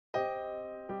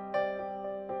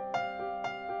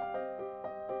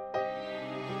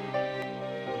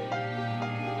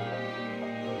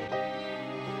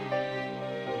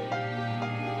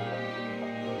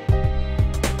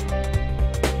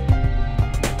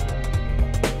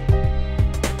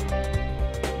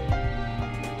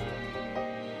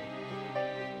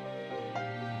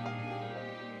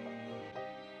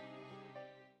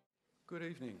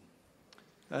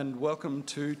and welcome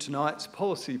to tonight's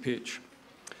policy pitch.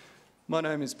 My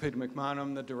name is Peter McMahon.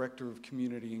 I'm the Director of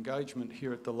Community Engagement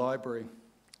here at the Library.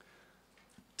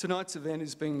 Tonight's event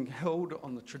is being held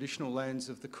on the traditional lands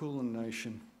of the Kulin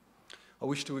Nation. I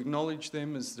wish to acknowledge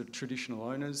them as the traditional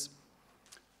owners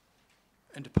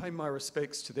and to pay my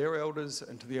respects to their elders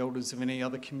and to the elders of any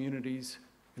other communities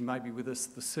who may be with us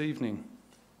this evening.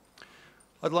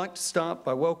 I'd like to start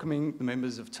by welcoming the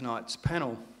members of tonight's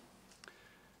panel.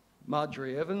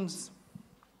 Marjorie Evans,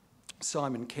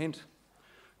 Simon Kent,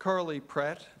 Coralie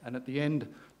Pratt, and at the end,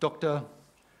 Dr.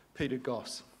 Peter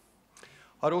Goss.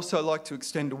 I'd also like to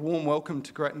extend a warm welcome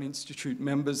to Grattan Institute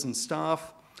members and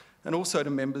staff, and also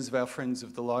to members of our Friends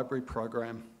of the Library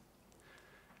program.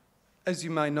 As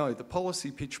you may know, the policy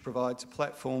pitch provides a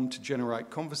platform to generate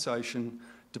conversation,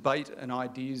 debate and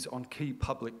ideas on key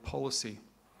public policy.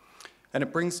 And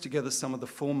it brings together some of the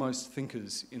foremost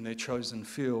thinkers in their chosen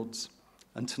fields,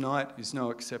 and tonight is no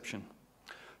exception.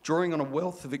 Drawing on a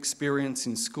wealth of experience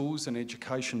in schools and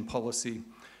education policy,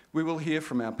 we will hear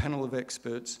from our panel of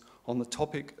experts on the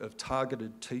topic of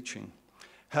targeted teaching,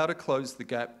 how to close the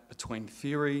gap between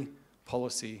theory,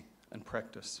 policy and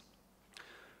practice.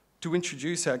 To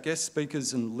introduce our guest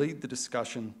speakers and lead the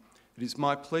discussion, it is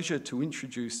my pleasure to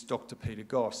introduce Dr. Peter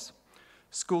Goss,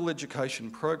 School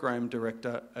Education Program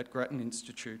Director at Grattan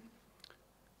Institute.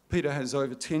 Peter has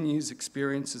over 10 years'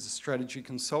 experience as a strategy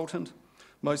consultant,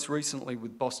 most recently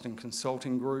with Boston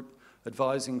Consulting Group,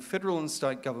 advising federal and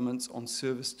state governments on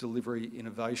service delivery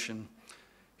innovation.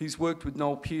 He's worked with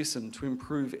Noel Pearson to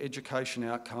improve education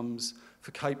outcomes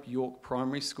for Cape York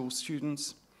primary school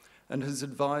students and has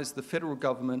advised the federal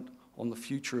government on the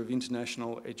future of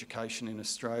international education in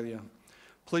Australia.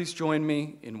 Please join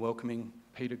me in welcoming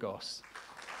Peter Goss.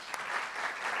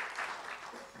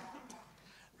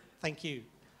 Thank you.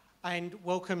 And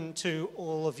welcome to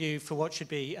all of you for what should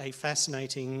be a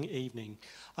fascinating evening.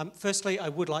 Firstly, I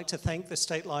would like to thank the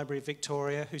State Library of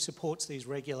Victoria, who supports these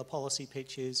regular policy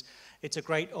pitches. It's a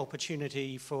great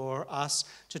opportunity for us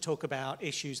to talk about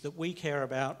issues that we care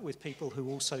about with people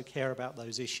who also care about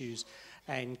those issues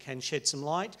and can shed some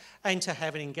light, and to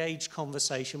have an engaged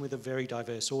conversation with a very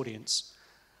diverse audience.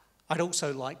 I'd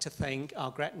also like to thank our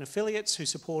Grattan affiliates who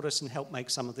support us and help make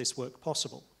some of this work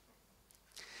possible.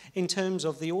 In terms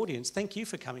of the audience, thank you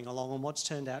for coming along on what's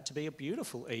turned out to be a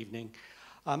beautiful evening.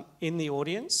 In the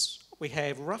audience, we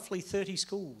have roughly 30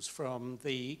 schools from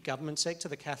the government sector,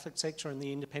 the Catholic sector and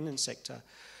the independent sector.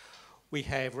 We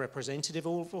have representative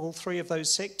of all three of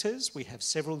those sectors. We have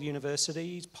several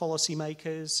universities,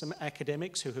 policymakers, some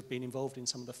academics who have been involved in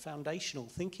some of the foundational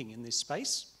thinking in this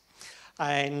space,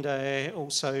 and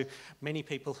also many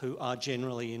people who are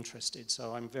generally interested.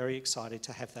 So I'm very excited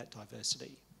to have that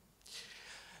diversity.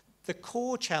 The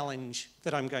core challenge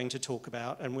that I'm going to talk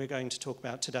about, and we're going to talk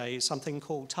about today, is something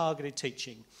called targeted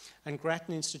teaching. And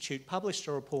Grattan Institute published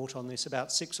a report on this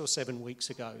about 6 or 7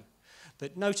 weeks ago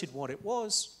that noted what it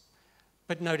was,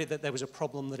 but noted that there was a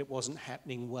problem that it wasn't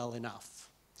happening well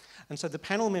enough. And so the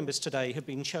panel members today have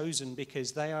been chosen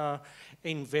because they are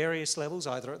in various levels,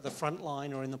 either at the front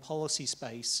line or in the policy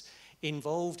space,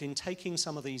 involved in taking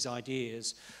some of these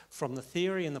ideas from the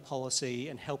theory and the policy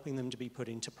and helping them to be put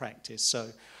into practice.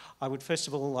 So I would first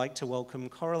of all like to welcome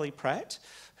Coralie Pratt,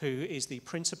 who is the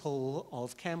principal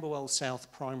of Camberwell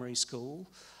South Primary School,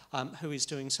 who is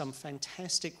doing some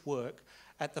fantastic work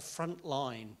at the front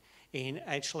line in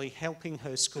actually helping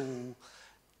her school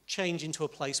change into a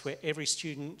place where every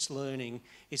student's learning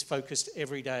is focused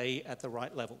every day at the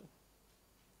right level.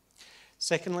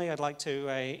 Secondly, I'd like to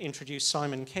introduce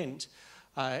Simon Kent,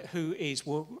 who is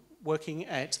working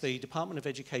at the Department of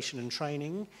Education and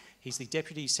Training. He's the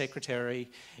Deputy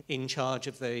Secretary in charge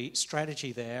of the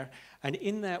strategy there. And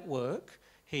in that work,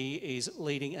 he is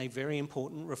leading a very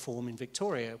important reform in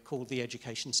Victoria called the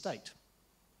Education State.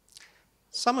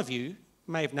 Some of you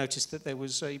may have noticed that there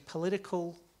was a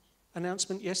political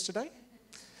announcement yesterday.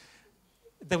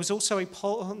 There was also a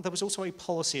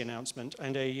policy announcement,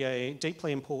 and a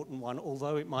deeply important one,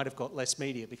 although it might have got less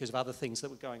media because of other things that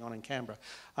were going on in Canberra.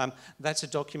 That's a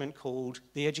document called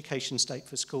The Education State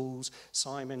for Schools.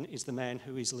 Simon is the man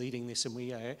who is leading this, and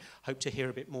we hope to hear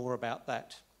a bit more about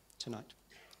that tonight.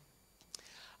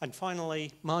 And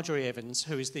finally, Marjorie Evans,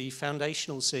 who is the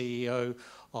foundational CEO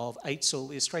of AITSL,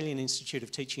 the Australian Institute of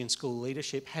Teaching and School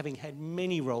Leadership, having had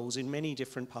many roles in many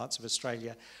different parts of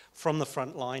Australia, from the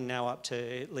front line now up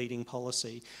to leading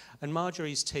policy. And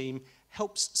Marjorie's team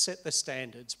helps set the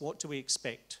standards. What do we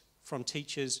expect from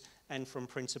teachers and from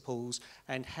principals,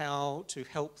 and how to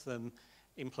help them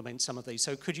implement some of these.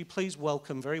 So could you please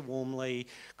welcome very warmly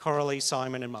Coralie,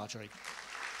 Simon and Marjorie.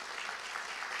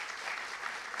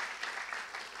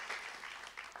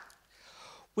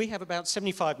 We have about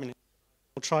 75 minutes.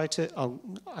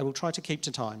 I will try to keep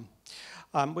to time.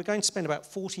 We're going to spend about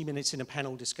 40 minutes in a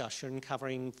panel discussion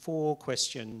covering 4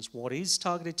 questions. What is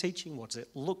targeted teaching? What does it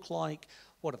look like?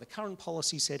 What are the current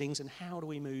policy settings? And how do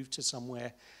we move to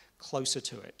somewhere closer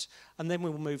to it? And then we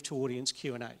will move to audience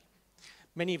Q&A.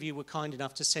 Many of you were kind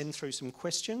enough to send through some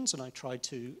questions, and I tried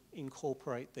to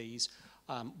incorporate these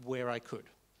where I could.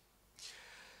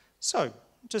 So,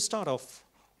 to start off,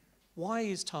 why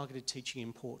is targeted teaching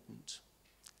important?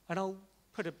 And I'll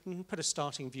put a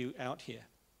starting view out here.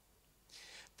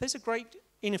 There's a great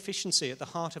inefficiency at the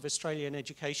heart of Australian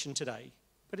education today,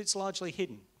 but it's largely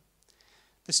hidden.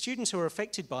 The students who are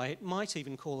affected by it might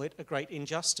even call it a great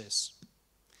injustice.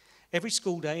 Every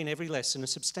school day and every lesson, a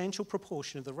substantial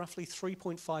proportion of the roughly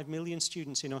 3.5 million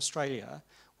students in Australia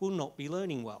will not be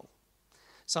learning well.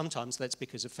 Sometimes that's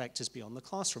because of factors beyond the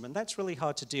classroom, and that's really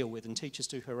hard to deal with, and teachers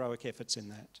do heroic efforts in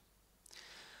that.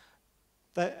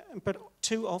 But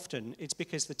too often, it's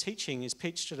because the teaching is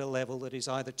pitched at a level that is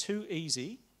either too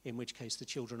easy, in which case the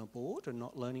children are bored and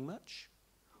not learning much,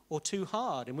 or too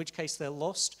hard, in which case they're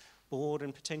lost, bored,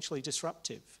 and potentially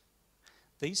disruptive.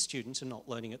 These students are not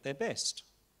learning at their best.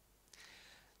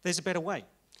 There's a better way.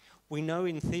 We know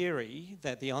in theory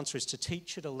that the answer is to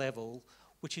teach at a level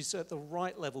which is at the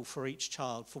right level for each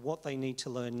child, for what they need to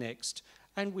learn next,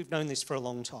 and we've known this for a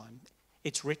long time.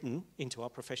 It's written into our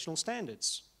professional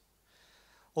standards.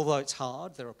 Although it's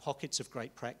hard, there are pockets of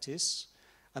great practice,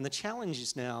 and the challenge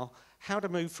is now how to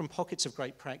move from pockets of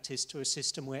great practice to a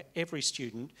system where every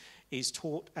student is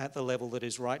taught at the level that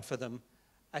is right for them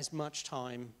as much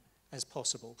time as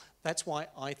possible. That's why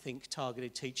I think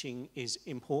targeted teaching is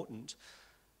important.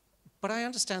 But I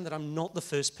understand that I'm not the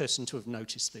first person to have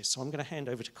noticed this, so I'm going to hand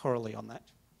over to Coralie on that.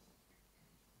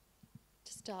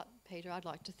 To start, Peter, I'd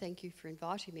like to thank you for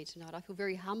inviting me tonight. I feel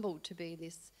very humbled to be in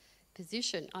this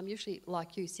position. I'm usually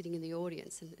like you, sitting in the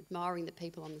audience and admiring the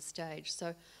people on the stage,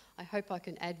 so I hope I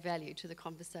can add value to the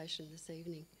conversation this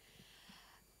evening.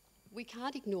 We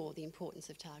can't ignore the importance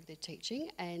of targeted teaching,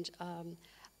 and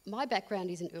my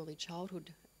background is in early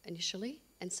childhood initially,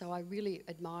 and so I really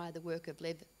admire the work of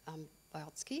Lev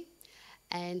Vygotsky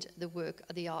and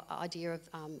the idea of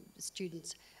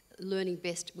students learning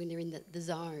best when they're in the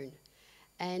zone.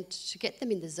 And to get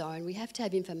them in the zone, we have to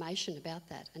have information about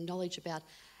that and knowledge about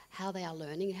how they are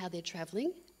learning and how they're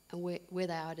travelling and where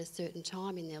they are at a certain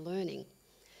time in their learning.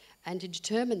 And to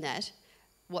determine that,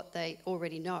 what they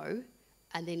already know,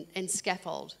 and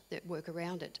scaffold that work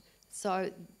around it.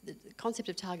 So the concept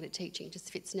of targeted teaching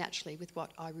just fits naturally with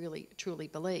what I really truly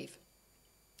believe.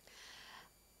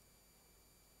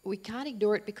 We can't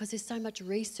ignore it because there's so much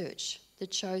research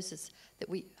that shows us that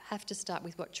we have to start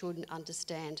with what children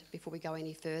understand before we go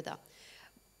any further.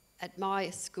 At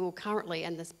my school currently,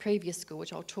 and this previous school,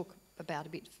 which I'll talk about a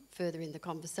bit further in the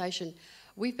conversation,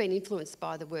 we've been influenced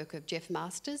by the work of Jeff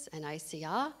Masters and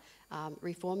ACR,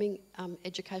 reforming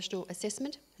educational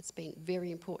assessment. It's been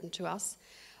very important to us.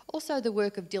 Also the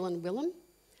work of Dylan Willem.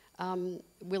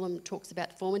 Willem talks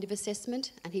about formative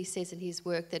assessment, and he says in his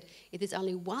work that if there's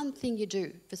only one thing you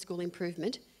do for school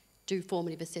improvement, do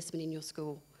formative assessment in your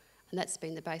school. And that's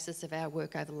been the basis of our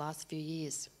work over the last few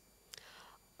years.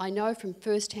 I know from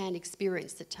first-hand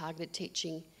experience that targeted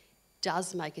teaching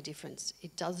does make a difference.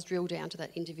 It does drill down to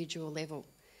that individual level.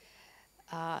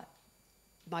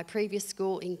 My previous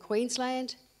school in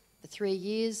Queensland, for 3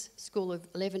 years, school of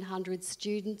 1,100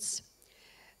 students.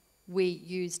 We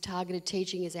use targeted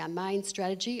teaching as our main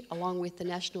strategy, along with the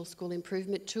National School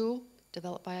Improvement Tool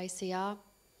developed by ACR.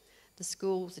 The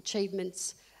school's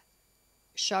achievements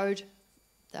showed,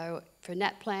 though, for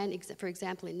NAPLAN, for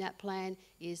example, in NAPLAN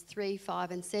is 3,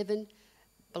 5 and 7,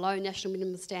 below national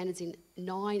minimum standards in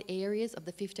 9 areas of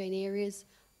the 15 areas.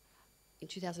 In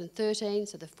 2013,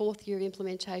 so the 4th year of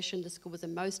implementation, the school was the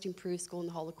most improved school in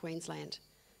the whole of Queensland,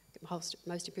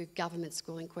 most improved government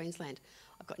school in Queensland.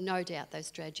 I've got no doubt those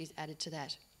strategies added to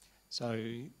that. So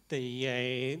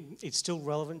it's still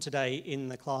relevant today in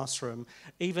the classroom,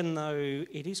 even though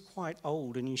it is quite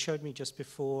old, and you showed me just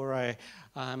before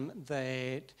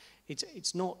that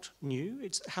it's not new.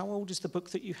 How old is the book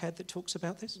that you had that talks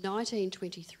about this?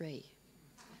 1923.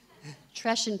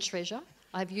 Trash and Treasure.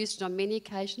 I've used it on many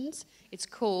occasions. It's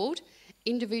called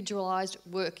Individualised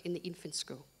Work in the Infant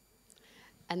School.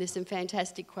 And there's some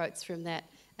fantastic quotes from that,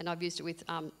 and I've used it with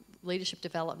leadership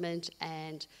development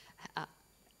and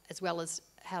as well as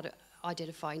how to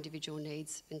identify individual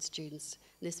needs in students.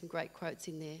 And there's some great quotes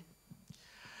in there.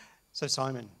 So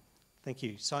Simon, thank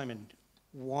you. Simon,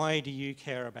 why do you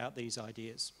care about these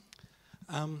ideas?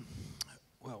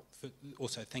 Well,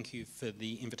 also thank you for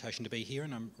the invitation to be here,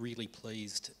 and I'm really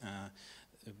pleased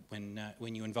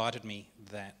when you invited me,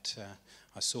 that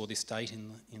I saw this date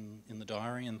in the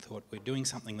diary and thought we're doing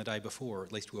something the day before, or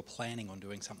at least we were planning on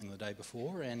doing something the day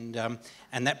before, and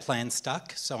that plan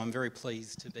stuck. So I'm very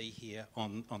pleased to be here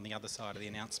on the other side of the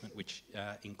announcement, which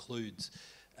includes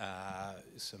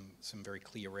some very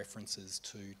clear references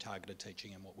to targeted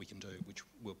teaching and what we can do, which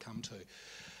we'll come to.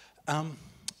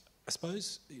 I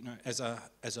suppose, you know, as a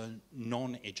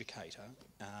non-educator,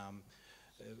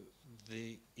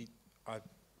 I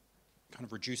kind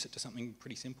of reduce it to something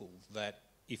pretty simple, that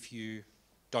if you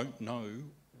don't know,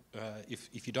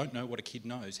 if you don't know what a kid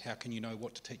knows, how can you know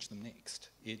what to teach them next?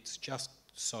 It's just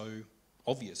so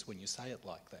obvious when you say it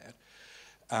like that.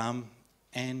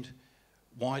 And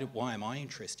why am I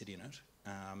interested in it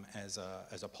as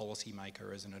a policy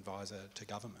maker, as an advisor to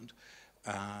government,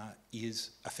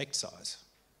 is effect size.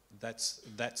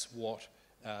 That's what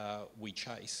we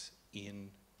chase in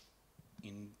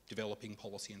developing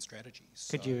policy and strategies.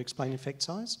 Could you explain effect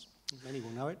size? Many will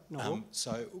know it, not all.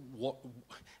 So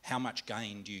how much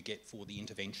gain do you get for the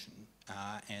intervention?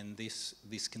 And this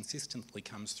consistently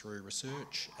comes through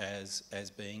research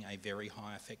as being a very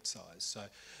high effect size. So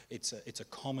it's a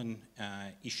common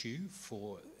issue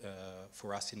for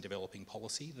us in developing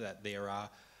policy, that there are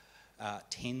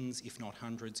tens, if not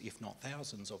hundreds, if not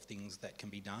thousands of things that can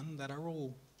be done that are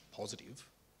all positive,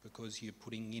 because you're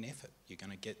putting in effort. You're going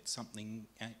to get something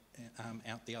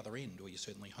out the other end, or you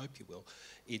certainly hope you will.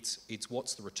 It's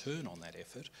what's the return on that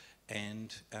effort,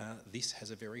 and this has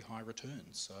a very high return.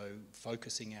 So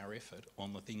focusing our effort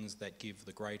on the things that give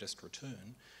the greatest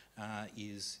return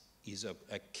is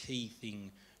a key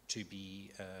thing to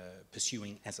be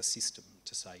pursuing as a system,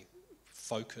 to say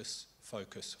focus,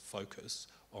 focus, focus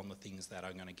on the things that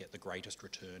are going to get the greatest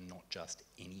return, not just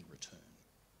any return.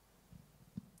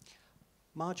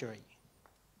 Marjorie,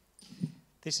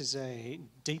 this is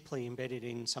deeply embedded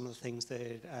in some of the things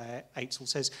that Eitzel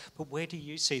says, but where do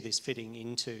you see this fitting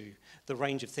into the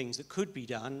range of things that could be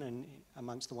done and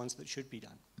amongst the ones that should be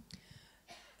done?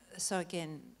 So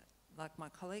again, like my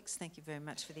colleagues, thank you very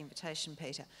much for the invitation,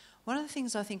 Peter. One of the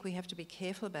things I think we have to be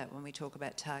careful about when we talk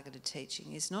about targeted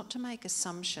teaching is not to make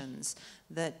assumptions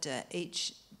that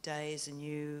each day is a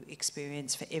new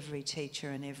experience for every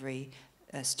teacher and every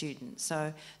student.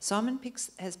 So Simon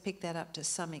has picked that up to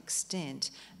some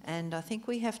extent, and I think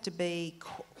we have to be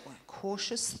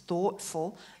cautious,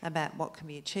 thoughtful about what can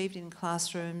be achieved in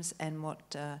classrooms and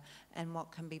what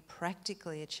can be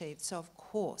practically achieved. So of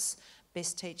course,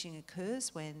 best teaching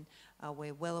occurs when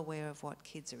we're well aware of what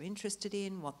kids are interested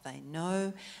in, what they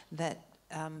know, that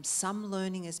some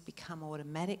learning has become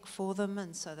automatic for them,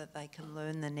 and so that they can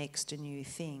learn the next new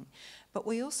thing. But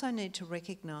we also need to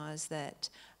recognise that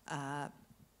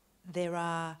there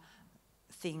are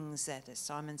things that, as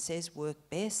Simon says, work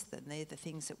best, and they're the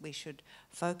things that we should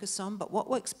focus on. But what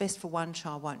works best for one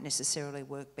child won't necessarily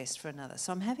work best for another.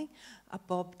 So I'm having a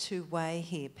bob two-way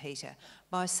here, Peter,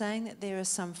 by saying that there are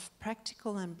some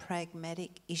practical and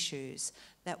pragmatic issues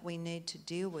that we need to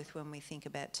deal with when we think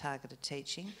about targeted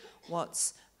teaching.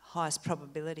 What's highest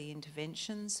probability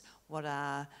interventions? What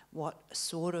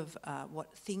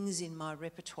things in my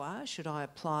repertoire should I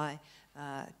apply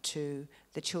to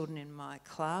the children in my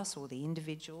class or the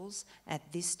individuals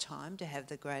at this time to have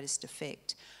the greatest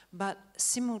effect? But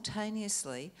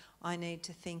simultaneously, I need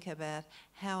to think about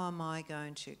how am I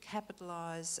going to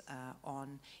capitalise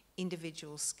on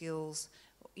individual skills,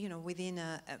 you know, within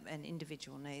an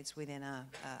individual needs within a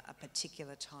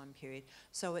particular time period.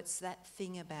 So it's that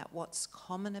thing about what's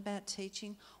common about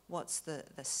teaching, what's the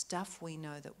stuff we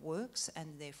know that works,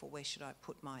 and therefore where should I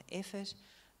put my effort,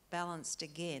 balanced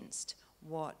against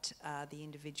what are the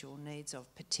individual needs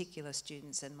of particular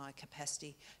students and my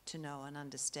capacity to know and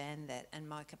understand that, and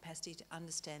my capacity to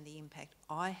understand the impact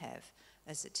I have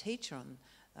as a teacher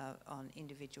on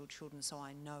individual children, so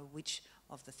I know which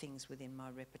of the things within my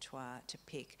repertoire to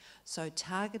pick. So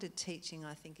targeted teaching,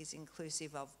 I think, is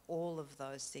inclusive of all of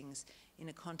those things in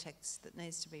a context that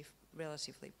needs to be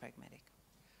relatively pragmatic.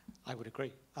 I would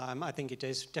agree. I think it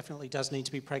definitely does need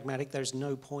to be pragmatic. There's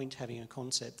no point having a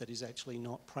concept that is actually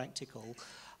not practical.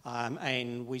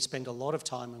 And we spent a lot of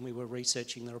time when we were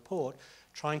researching the report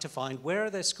trying to find where are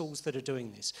there schools that are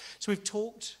doing this. So we've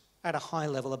talked at a high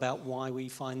level about why we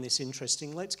find this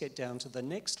interesting. Let's get down to the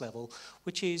next level,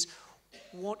 which is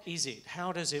what is it?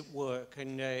 How does it work?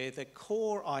 And the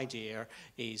core idea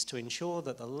is to ensure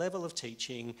that the level of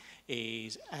teaching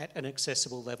is at an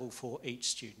accessible level for each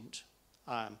student.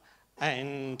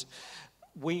 And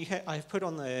I've put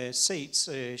on the sheets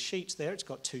there, it's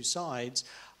got two sides.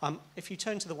 If you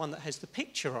turn to the one that has the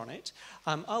picture on it,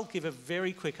 I'll give a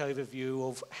very quick overview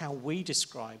of how we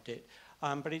described it.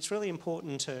 But it's really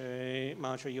important to,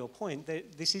 Marjorie, your point,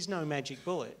 that this is no magic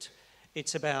bullet.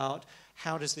 It's about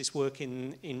how does this work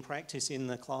in practice in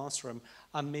the classroom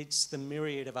amidst the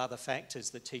myriad of other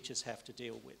factors that teachers have to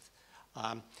deal with.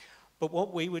 But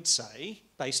what we would say,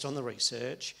 based on the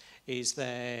research, is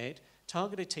that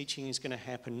targeted teaching is going to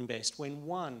happen best when,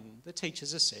 one, the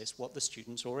teachers assess what the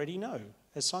students already know.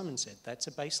 As Simon said, that's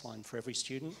a baseline for every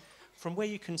student, from where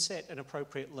you can set an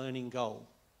appropriate learning goal.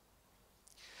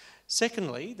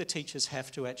 Secondly, the teachers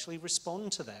have to actually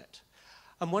respond to that.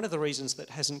 And one of the reasons that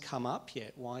hasn't come up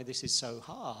yet, why this is so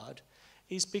hard,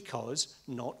 is because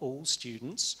not all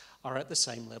students are at the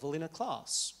same level in a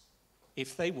class.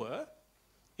 If they were,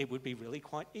 it would be really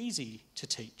quite easy to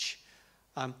teach.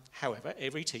 However,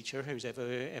 every teacher who's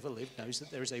ever lived knows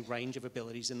that there is a range of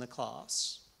abilities in the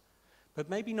class, but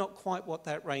maybe not quite what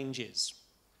that range is.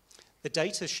 The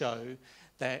data show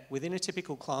that within a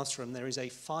typical classroom, there is a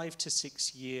 5 to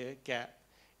 6 year gap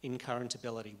in current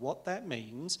ability. What that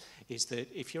means is that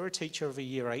if you're a teacher of a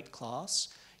Year 8 class,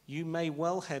 you may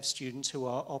well have students who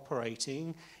are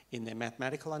operating in their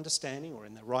mathematical understanding or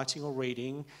in their writing or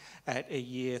reading at a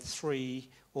Year 3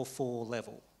 or 4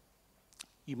 level.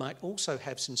 You might also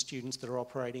have some students that are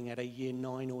operating at a Year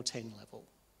 9 or 10 level.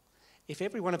 If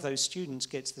every one of those students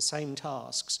gets the same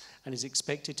tasks and is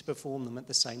expected to perform them at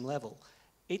the same level,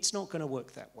 it's not going to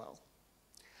work that well.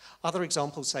 Other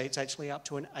examples say it's actually up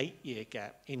to an 8-year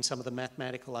gap in some of the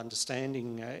mathematical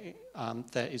understanding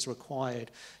that is required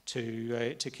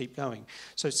to keep going.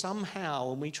 So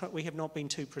somehow, and we have not been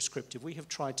too prescriptive, we have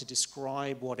tried to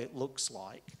describe what it looks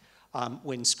like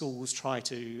when schools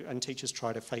and teachers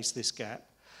try to face this gap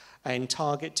and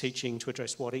target teaching to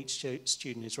address what each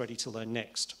student is ready to learn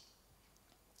next.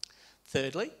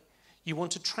 Thirdly, you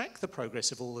want to track the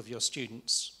progress of all of your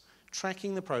students.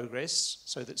 Tracking the progress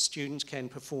so that students can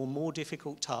perform more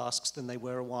difficult tasks than they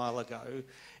were a while ago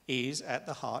is at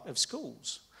the heart of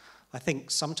schools. I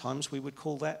think sometimes we would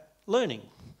call that learning.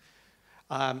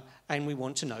 And we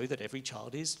want to know that every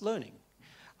child is learning.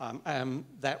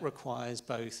 That requires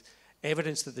both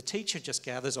evidence that the teacher just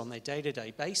gathers on their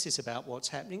day-to-day basis about what's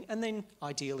happening, and then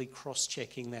ideally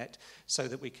cross-checking that so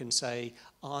that we can say,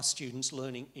 are students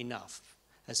learning enough?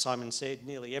 As Simon said,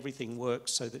 nearly everything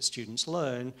works so that students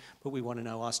learn, but we want to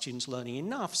know, are students learning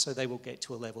enough so they will get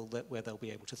to a level where they'll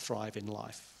be able to thrive in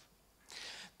life?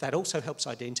 That also helps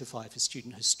identify if a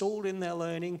student has stalled in their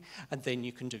learning, and then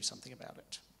you can do something about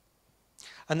it.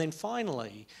 And then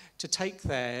finally, to take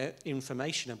that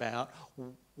information about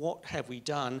what have we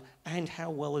done and how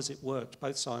well has it worked.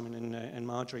 Both Simon and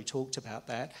Marjorie talked about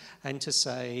that, and to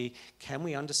say, can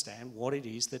we understand what it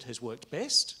is that has worked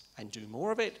best and do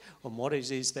more of it, and what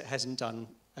it is that hasn't done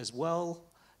as well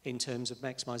in terms of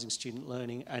maximising student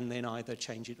learning, and then either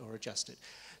change it or adjust it.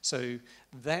 So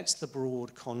that's the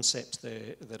broad concept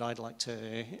that I'd like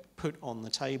to put on the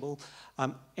table.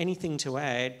 Anything to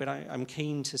add, but I'm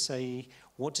keen to say,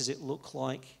 what does it look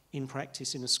like in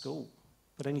practice in a school?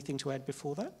 But anything to add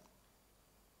before that?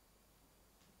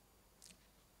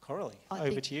 Coralie,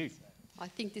 over to you. I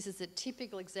think this is a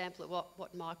typical example of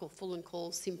what Michael Fullan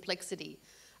calls simplexity.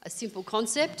 A simple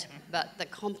concept, but the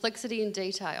complexity in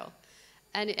detail.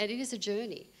 And it is a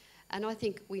journey. And I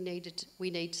think we need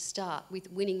to start with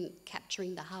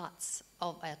capturing the hearts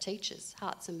of our teachers,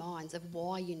 hearts and minds of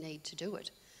why you need to do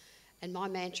it. And my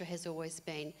mantra has always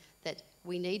been that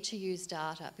we need to use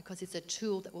data because it's a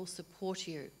tool that will support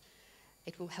you.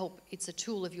 It will help, it's a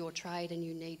tool of your trade, and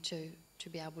you need to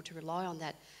be able to rely on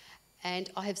that.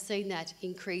 And I have seen that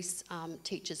increase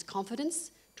teachers' confidence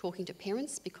talking to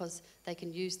parents because they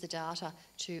can use the data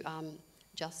to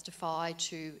justify,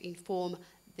 to inform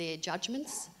their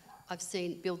judgments. I've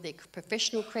seen build their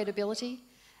professional credibility,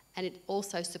 and it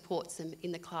also supports them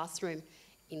in the classroom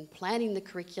in planning the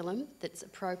curriculum that's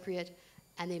appropriate,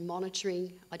 and then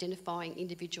monitoring, identifying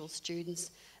individual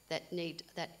students that need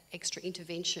that extra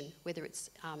intervention, whether it's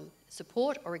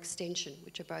support or extension,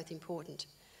 which are both important.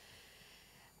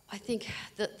 I think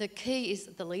that the key is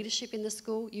the leadership in the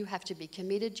school. You have to be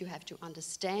committed, you have to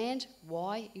understand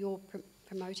why you're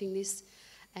promoting this,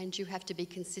 and you have to be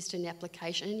consistent in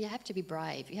application, and you have to be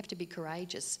brave, you have to be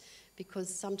courageous,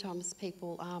 because sometimes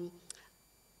people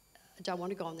don't want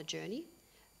to go on the journey,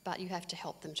 but you have to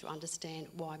help them to understand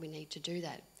why we need to do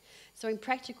that. So in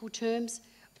practical terms,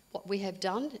 what we have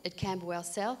done at Camberwell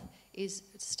South is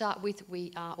to start with,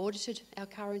 we audited our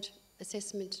current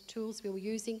assessment tools we were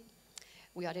using.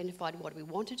 We identified what we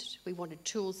wanted. We wanted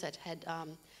tools that had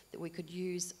that we could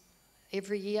use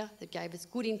every year, that gave us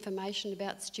good information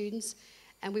about students,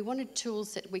 and we wanted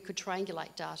tools that we could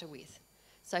triangulate data with.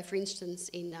 So for instance,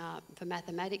 for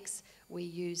mathematics, we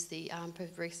use the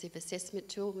progressive assessment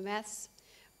tool for maths.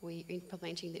 we're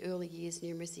implementing the early years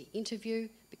numeracy interview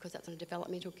because that's on a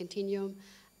developmental continuum,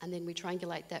 and then we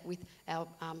triangulate that with our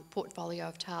portfolio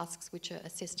of tasks which are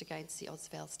assessed against the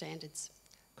AusVal standards.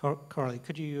 Coralie,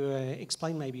 could you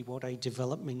explain maybe what a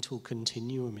developmental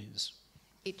continuum is?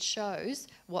 It shows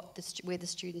where the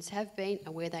students have been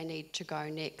and where they need to go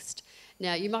next.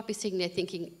 Now, you might be sitting there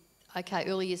thinking, okay,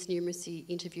 early years numeracy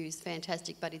interview is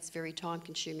fantastic, but it's very time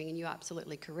consuming, and you're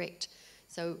absolutely correct.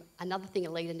 So another thing a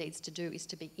leader needs to do is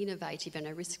to be innovative and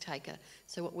a risk taker.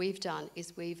 So what we've done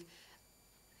is we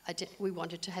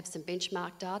wanted to have some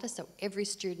benchmark data, so every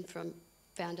student from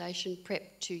foundation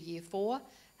prep to year 4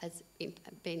 has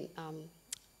been,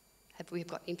 we've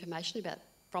got information about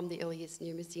from the early years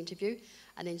numeracy interview,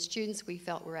 and then students we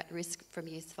felt were at risk from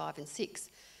years 5 and 6.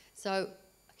 So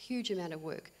a huge amount of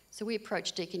work. So we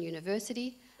approached Deakin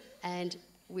University, and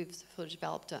we've sort of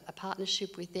developed a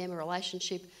partnership with them, a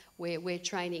relationship where we're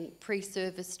training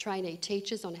pre-service trainee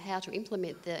teachers on how to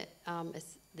implement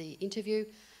the interview,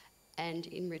 and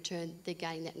in return they're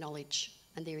gaining that knowledge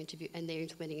and they're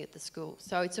implementing it at the school.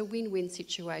 So it's a win-win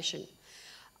situation.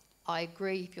 I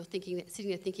agree if you're sitting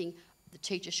there thinking the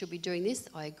teacher should be doing this,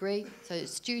 I agree. So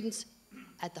students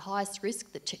at the highest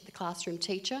risk, the classroom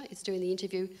teacher is doing the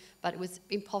interview, but it was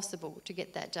impossible to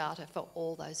get that data for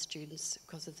all those students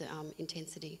because of the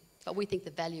intensity. But we think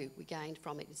the value we gained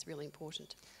from it is really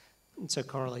important. And so,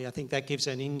 Coralie, I think that gives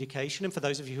an indication, and for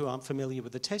those of you who aren't familiar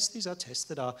with the tests, these are tests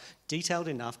that are detailed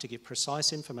enough to give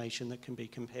precise information that can be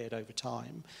compared over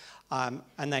time,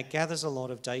 and that gathers a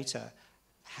lot of data.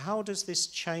 How does this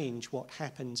change what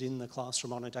happens in the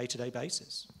classroom on a day-to-day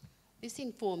basis? This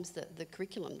informs the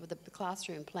curriculum, with the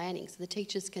classroom planning, so the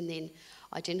teachers can then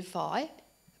identify,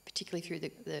 particularly through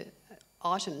the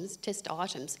items, test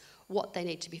items, what they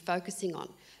need to be focusing on.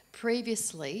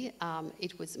 Previously,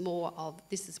 it was more of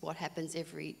this is what happens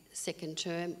every second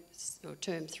term, or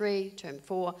term 3, term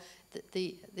 4.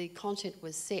 The content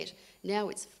was set. Now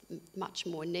it's much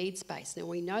more needs-based. Now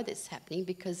we know that's happening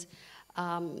because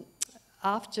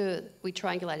after we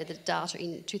triangulated the data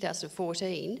in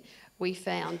 2014, we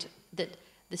found that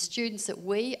the students that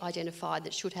we identified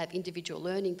that should have individual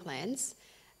learning plans,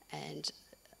 and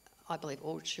I believe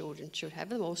all children should have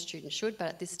them, all students should, but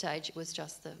at this stage it was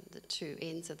just the two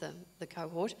ends of the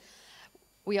cohort.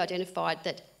 We identified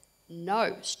that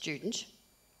no student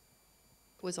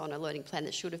was on a learning plan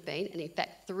that should have been, and in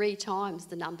fact 3 times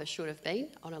the number should have been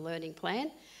on a learning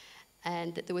plan,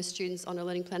 and that there were students on a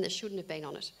learning plan that shouldn't have been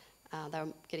on it. They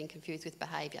were getting confused with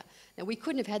behaviour. Now, we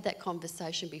couldn't have had that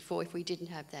conversation before if we didn't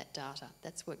have that data.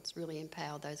 That's what's really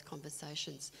empowered those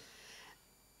conversations.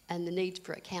 And the need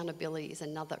for accountability is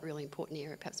another really important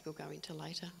area perhaps we'll go into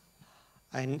later.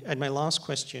 And my last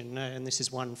question, and this is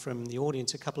one from the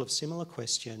audience, a couple of similar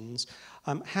questions.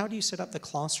 How do you set up the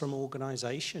classroom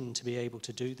organisation to be able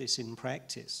to do this in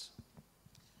practice?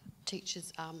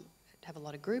 Teachers have a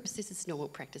lot of groups. This is normal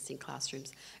practice in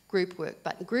classrooms. Group work,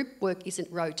 but group work isn't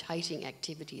rotating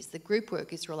activities. The group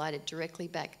work is related directly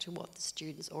back to what the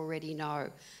students already know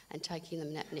and taking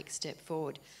them that next step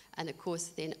forward. And of course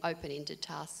then open-ended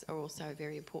tasks are also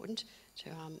very important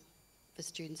for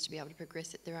students to be able to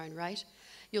progress at their own rate.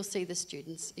 You'll see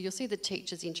the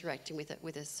teachers interacting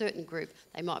with a certain group.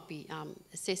 They might be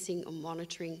assessing or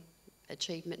monitoring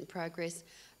achievement and progress,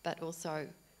 but also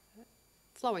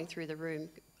flowing through the room,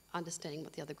 understanding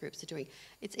what the other groups are doing.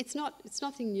 It's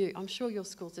nothing new. I'm sure your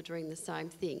schools are doing the same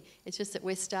thing. It's just that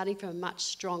we're starting from a much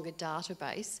stronger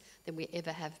database than we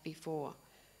ever have before.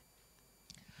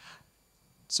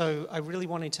 So I really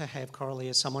wanted to have Coralie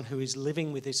as someone who is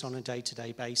living with this on a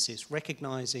day-to-day basis,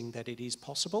 recognising that it is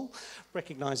possible,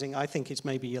 recognising I think it's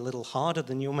maybe a little harder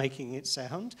than you're making it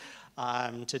sound,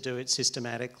 to do it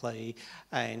systematically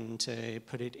and to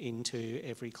put it into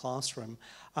every classroom.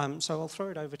 So I'll throw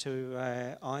it over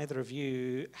to either of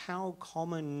you. How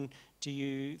common do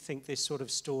you think this sort of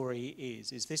story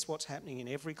is? Is this what's happening in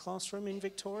every classroom in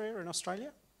Victoria and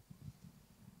Australia?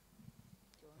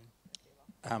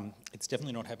 It's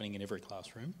definitely not happening in every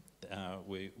classroom.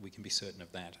 We can be certain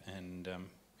of that. And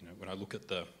you know, when I look at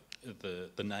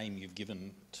the name you've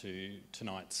given to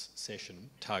tonight's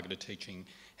session, Targeted Teaching: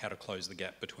 How to Close the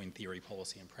Gap Between Theory,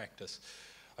 Policy and Practice,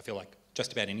 I feel like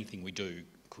just about anything we do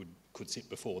could sit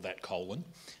before that colon.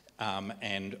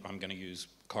 And I'm going to use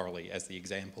Coralie as the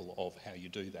example of how you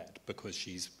do that, because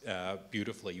she's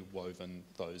beautifully woven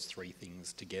those 3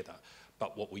 things together.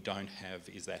 But what we don't have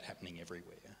is that happening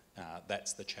everywhere.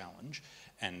 That's the challenge,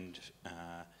 and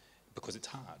because it's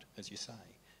hard, as you say.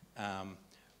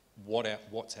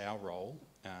 What's our role,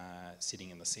 sitting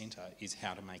in the centre, is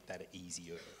how to make that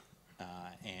easier.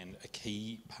 And a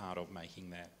key part of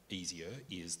making that easier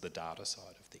is the data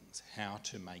side of things, how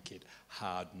to make it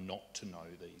hard not to know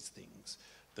these things.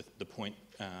 The point,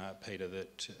 Peter,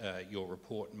 that your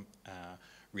report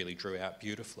really drew out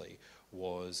beautifully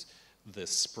was the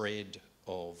spread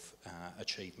of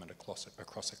achievement across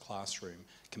a classroom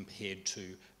compared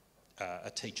to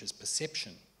a teacher's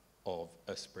perception of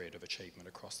a spread of achievement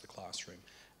across the classroom.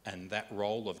 And that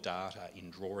role of data in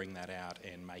drawing that out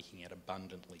and making it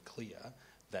abundantly clear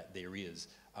that there is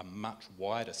a much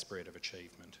wider spread of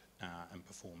achievement and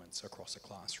performance across a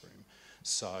classroom.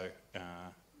 So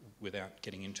without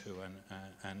getting into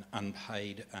an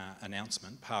unpaid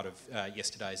announcement, part of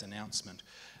yesterday's announcement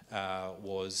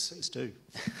was... Please do.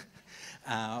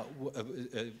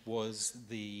 Was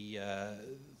the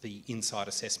Insight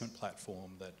Assessment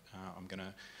platform that I'm going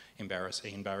to embarrass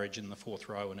Ian Burridge in the fourth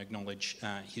row and acknowledge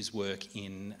his work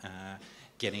in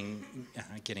getting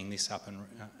this up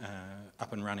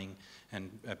and running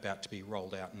and about to be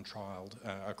rolled out and trialled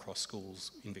across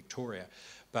schools in Victoria.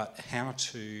 But how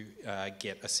to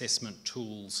get assessment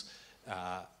tools,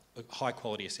 high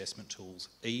quality assessment tools,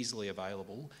 easily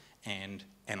available, and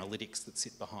analytics that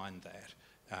sit behind that,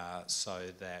 so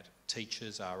that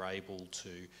teachers are able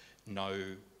to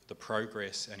know the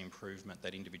progress and improvement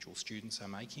that individual students are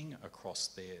making across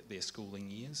their schooling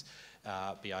years,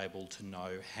 be able to know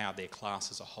how their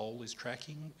class as a whole is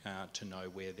tracking, to know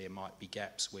where there might be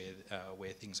gaps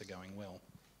where things are going well.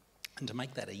 And to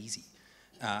make that easy,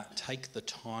 take the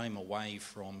time away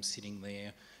from sitting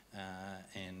there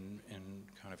and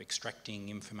kind of extracting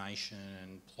information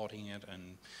and plotting it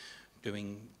and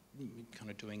doing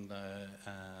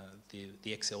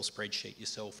the Excel spreadsheet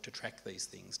yourself to track these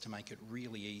things, to make it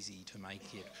really easy, to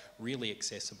make it really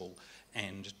accessible,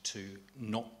 and to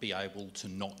not be able to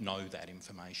not know that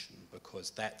information,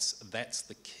 because that's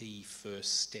the key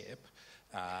first step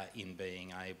in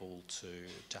being able to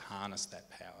harness that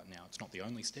power. Now, it's not the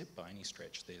only step by any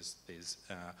stretch. There's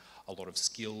a lot of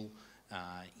skill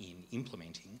in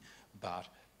implementing, but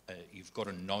you've got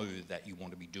to know that you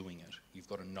want to be doing it. You've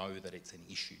got to know that it's an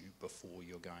issue before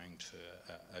you're going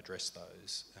to address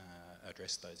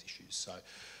those issues. So,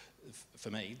 for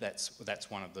me, that's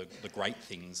one of the great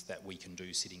things that we can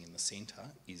do sitting in the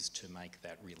centre, is to make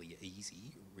that really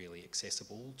easy, really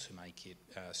accessible, to make it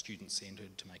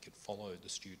student-centred, to make it follow the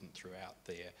student throughout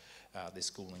their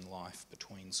schooling life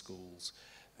between schools,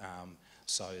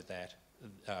 so that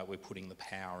we're putting the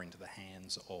power into the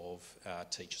hands of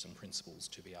teachers and principals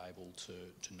to be able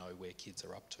to know where kids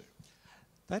are up to.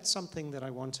 That's something that I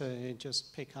want to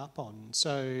just pick up on.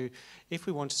 So if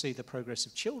we want to see the progress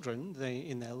of children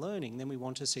in their learning, then we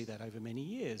want to see that over many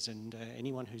years. And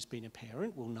anyone who's been a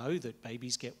parent will know that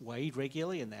babies get weighed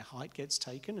regularly and their height gets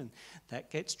taken and that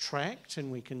gets tracked,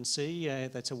 and we can see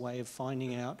that's a way of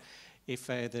finding out if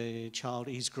the child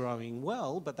is growing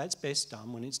well, but that's best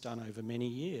done when it's done over many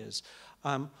years.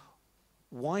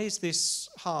 Why is this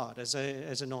hard as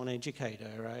a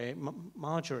non-educator?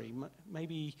 Marjorie,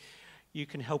 maybe you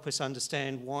can help us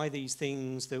understand why these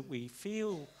things that we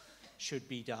feel should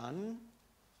be done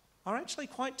are actually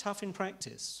quite tough in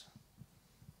practice.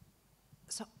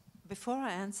 So before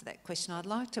I answer that question, I'd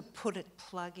like to put a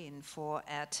plug in for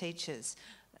our teachers.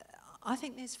 I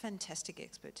think there's fantastic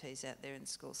expertise out there in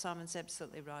schools. Simon's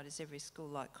absolutely right. Is every school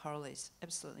like Coral is?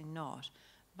 Absolutely not.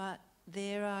 But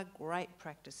there are great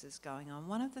practices going on.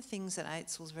 One of the things that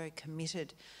AITSL's very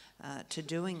committed to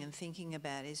doing and thinking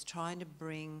about is trying to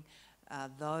bring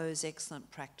those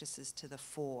excellent practices to the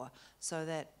fore, so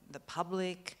that the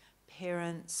public,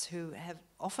 parents who have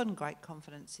often great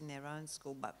confidence in their own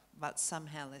school but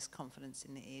somehow less confidence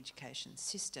in the education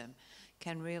system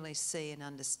can really see and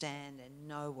understand and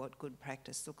know what good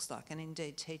practice looks like, and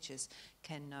indeed teachers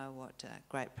can know what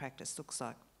great practice looks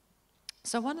like.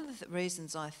 So one of the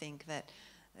reasons I think that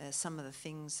some of the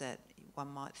things that one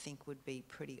might think would be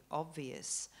pretty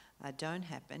obvious don't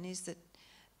happen is that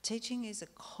teaching is a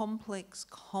complex,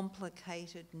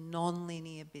 complicated,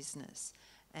 non-linear business,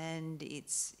 and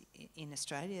it's, in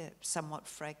Australia, somewhat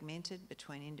fragmented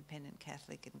between independent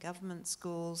Catholic and government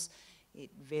schools. It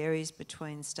varies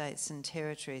between states and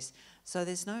territories. So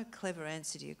there's no clever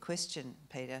answer to your question,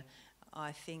 Peter,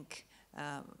 I think,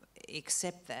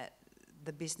 except that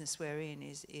the business we're in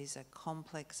is a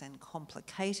complex and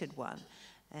complicated one,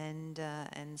 and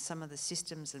some of the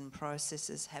systems and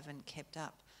processes haven't kept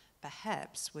up,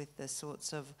 perhaps, with the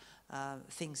sorts of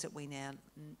things that we now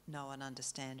know and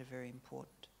understand are very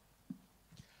important.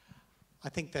 I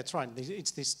think that's right.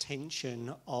 It's this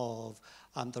tension of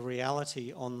the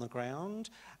reality on the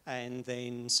ground and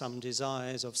then some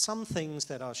desires of some things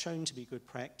that are shown to be good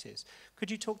practice.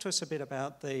 Could you talk to us a bit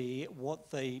about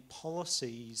what the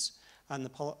policies and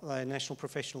the national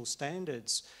professional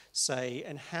standards say,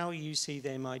 and how you see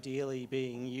them ideally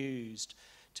being used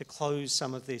to close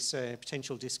some of this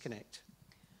potential disconnect?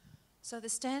 So the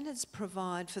standards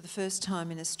provide, for the first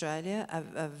time in Australia,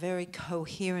 a very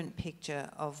coherent picture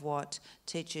of what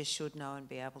teachers should know and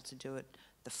be able to do at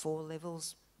the 4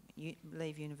 levels. You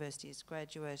leave university as a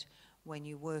graduate, when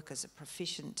you work as a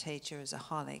proficient teacher, as a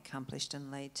highly accomplished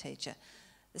and lead teacher.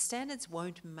 The standards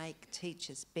won't make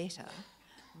teachers better,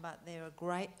 but they're a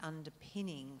great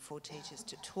underpinning for teachers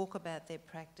to talk about their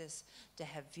practice, to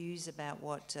have views about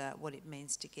what it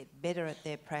means to get better at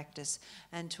their practice,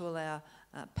 and to allow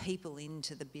people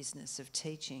into the business of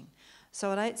teaching.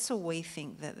 So at AITSL we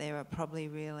think that there are probably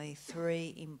really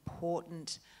 3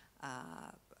 important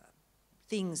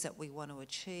things that we want to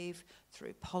achieve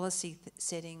through policy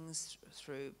settings,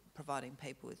 through providing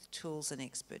people with tools and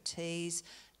expertise,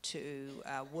 to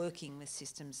working with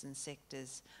systems and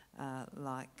sectors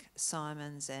like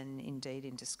Simon's, and indeed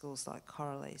into schools like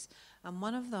Coralie's. And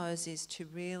one of those is to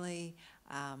really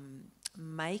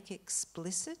make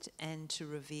explicit and to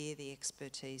revere the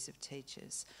expertise of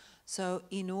teachers. So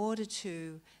in order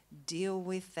to deal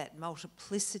with that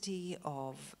multiplicity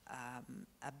of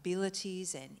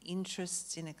abilities and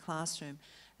interests in a classroom,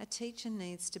 a teacher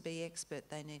needs to be expert.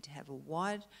 They need to have a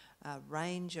wide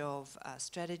range of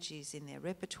strategies in their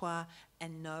repertoire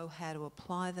and know how to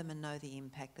apply them and know the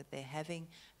impact that they're having,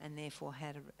 and therefore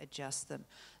how to adjust them.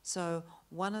 So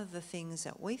one of the things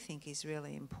that we think is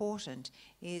really important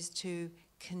is to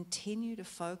continue to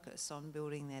focus on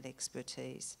building that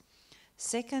expertise.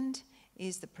 Second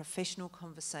is the professional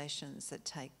conversations that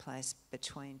take place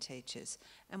between teachers.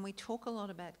 And we talk a lot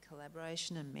about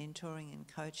collaboration and mentoring and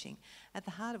coaching. At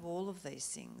the heart of all of these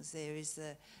things, there is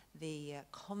the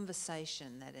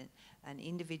conversation that an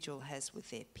individual has with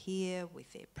their peer,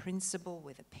 with their principal,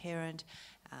 with a parent,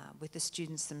 with the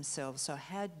students themselves. So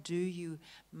how do you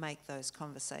make those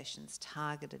conversations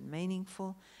targeted and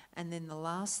meaningful? And then the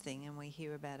last thing, and we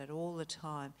hear about it all the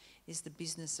time, is the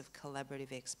business of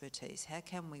collaborative expertise. How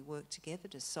can we work together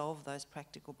to solve those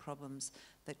practical problems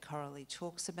that Coralie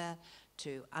talks about,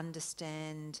 to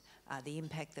understand the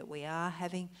impact that we are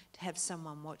having, to have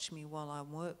someone watch me while I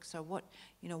work? So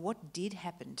what did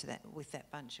happen to that with that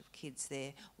bunch of kids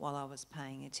there while I was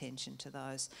paying attention to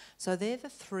those? So they're the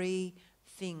 3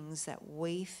 things that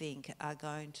we think are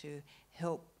going to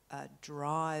help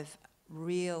drive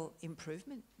real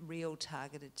improvement, real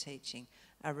targeted teaching,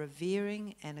 a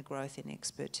revering and a growth in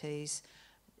expertise,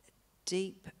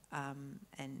 deep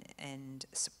and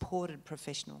supported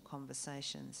professional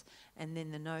conversations, and then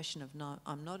the notion of no,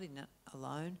 I'm not in it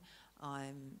alone,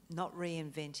 I'm not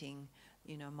reinventing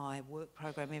my work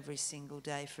program every single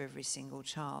day for every single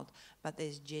child, but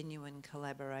there's genuine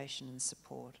collaboration and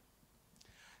support.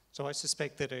 So I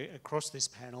suspect that across this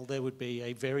panel there would be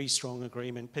a very strong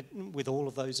agreement with all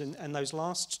of those, and those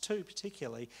last 2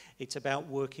 particularly. It's about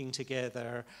working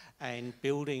together and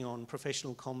building on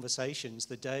professional conversations.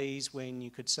 The days when you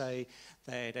could say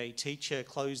that a teacher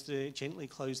gently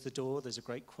closed the door, there's a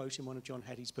great quote in one of John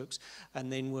Hattie's books, and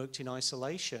then worked in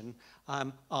isolation,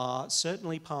 are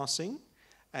certainly passing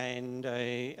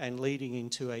and leading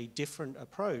into a different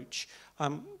approach.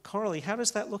 Coralie, how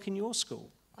does that look in your school?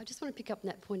 I just want to pick up on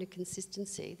that point of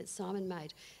consistency that Simon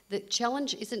made. The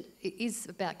challenge is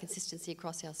about consistency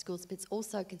across our schools, but it's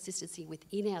also consistency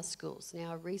within our schools. Now,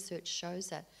 our research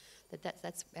shows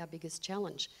that's our biggest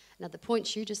challenge. Now, the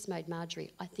points you just made,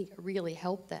 Marjorie, I think really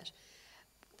help that.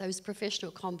 Those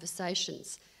professional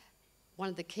conversations. One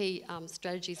of the key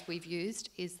strategies we've used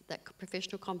is that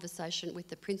professional conversation with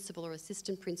the principal or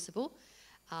assistant principal,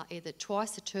 either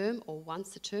twice a term or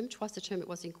once a term. Twice a term it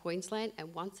was in Queensland,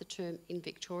 and once a term in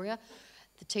Victoria.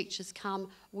 The teachers come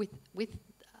with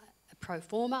a pro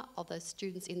forma of those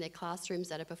students in their classrooms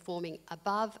that are performing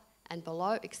above and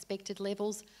below expected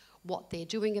levels, what they're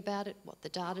doing about it, what the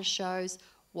data shows,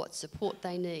 what support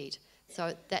they need.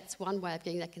 So that's one way of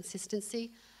getting that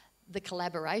consistency. The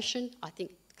collaboration, I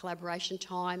think collaboration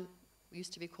time,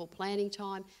 used to be called planning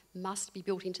time, must be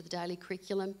built into the daily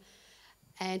curriculum.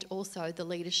 And also the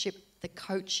leadership, the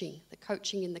coaching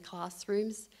in the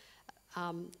classrooms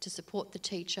to support the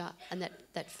teacher, and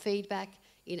that feedback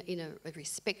in a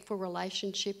respectful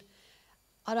relationship.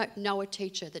 I don't know a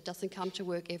teacher that doesn't come to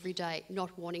work every day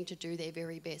not wanting to do their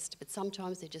very best, but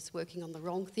sometimes they're just working on the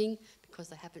wrong thing because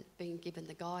they haven't been given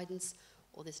the guidance,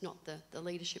 or there's not the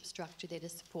leadership structure there to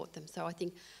support them. So I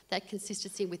think that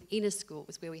consistency within a school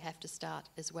is where we have to start,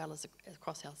 as well as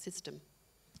across our system.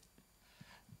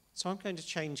 So I'm going to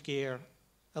change gear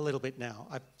a little bit now.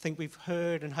 I think we've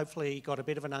heard and hopefully got a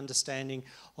bit of an understanding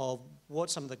of what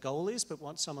some of the goal is, but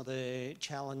what some of the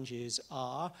challenges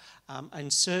are,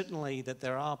 and certainly that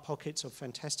there are pockets of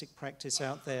fantastic practice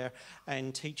out there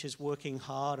and teachers working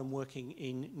hard and working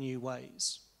in new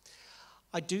ways.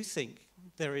 I do think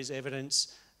there is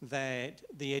evidence that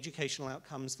the educational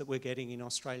outcomes that we're getting in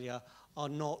Australia are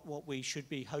not what we should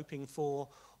be hoping for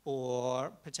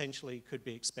or potentially could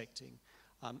be expecting.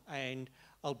 And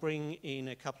I'll bring in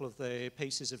a couple of the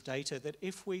pieces of data that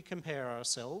if we compare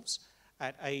ourselves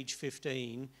at age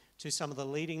 15 to some of the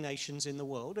leading nations in the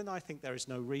world, and I think there is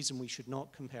no reason we should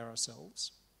not compare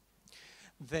ourselves,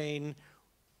 then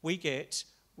we get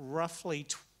roughly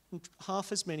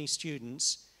half as many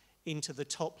students into the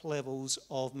top levels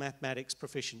of mathematics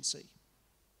proficiency.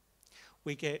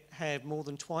 We have more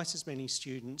than twice as many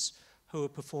students who are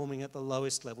performing at the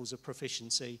lowest levels of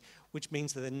proficiency, which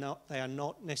means that they are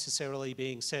not necessarily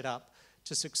being set up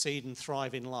to succeed and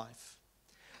thrive in life.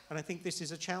 And I think this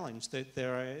is a challenge, that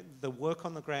the work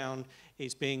on the ground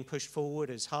is being pushed forward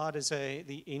as hard as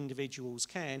the individuals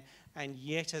can, and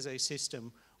yet as a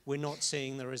system, we're not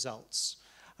seeing the results.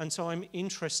 And so I'm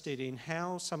interested in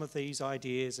how some of these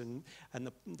ideas and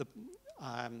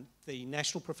the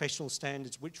national professional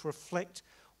standards, which reflect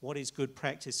what is good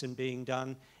practice and being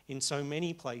done in so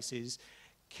many places,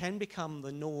 can become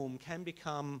the norm, can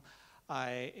become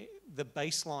the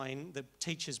baseline that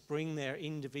teachers bring their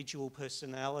individual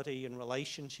personality and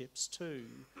relationships to,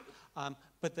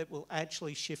 but that will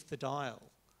actually shift the dial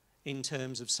in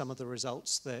terms of some of the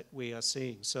results that we are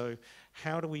seeing. So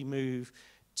how do we move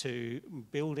to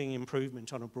building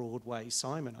improvement on a broad way?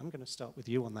 Simon, I'm going to start with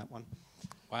you on that one.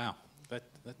 Wow,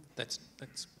 that's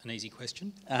an easy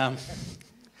question.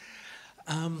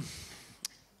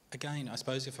 Again, I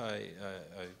suppose if I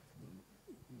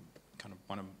kind of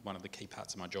one of the key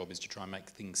parts of my job is to try and make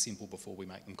things simple before we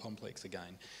make them complex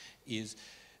again, is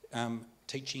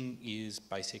teaching is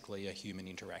basically a human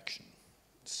interaction.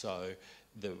 So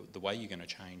the way you're going to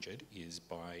change it is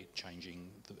by changing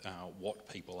what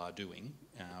people are doing,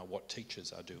 what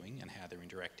teachers are doing, and how they're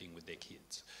interacting with their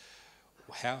kids.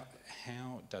 How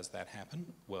does that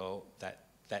happen? Well,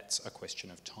 that's a question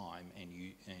of time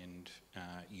and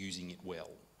using it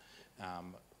well.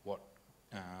 What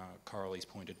Coralie's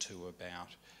pointed to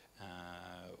about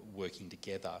working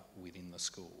together within the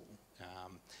school,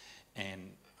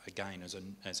 and again,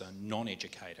 as a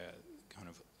non-educator, kind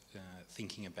of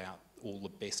thinking about all the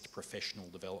best professional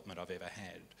development I've ever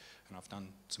had, and I've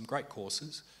done some great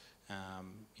courses,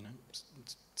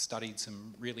 studied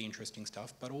some really interesting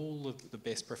stuff, but all of the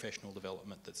best professional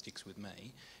development that sticks with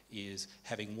me is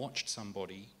having watched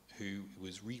somebody who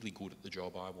was really good at the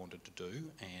job I wanted to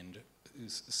do and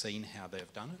seen how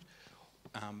they've done it,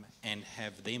 and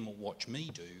have them watch me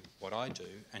do what I do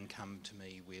and come to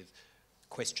me with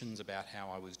questions about how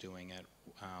I was doing it,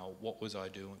 what was I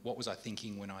doing, what was I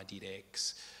thinking when I did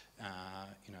X,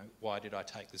 why did I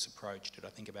take this approach, did I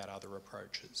think about other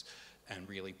approaches, and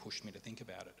really pushed me to think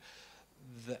about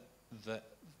it. The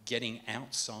getting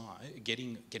outside,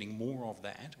 getting more of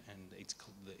that, and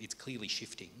it's clearly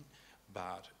shifting,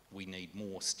 but we need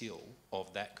more still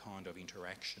of that kind of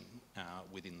interaction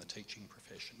within the teaching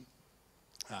profession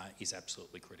is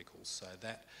absolutely critical. So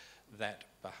that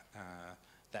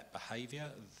behaviour,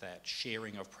 that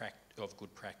sharing of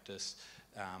good practice,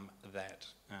 and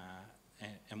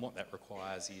what that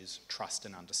requires is trust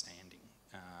and understanding.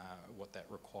 What that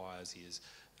requires is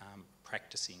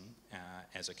practicing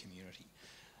as a community.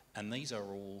 And these are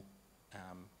all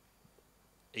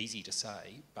easy to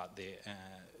say, but they're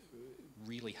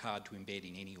really hard to embed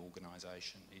in any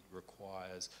organisation. It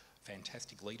requires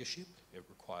fantastic leadership, it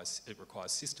requires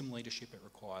system leadership, it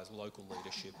requires local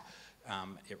leadership,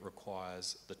 it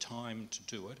requires the time to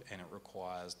do it, and it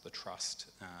requires the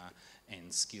trust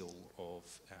and skill of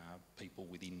people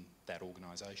within that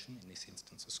organisation, in this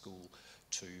instance a school,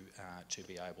 to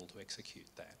be able to execute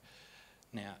that.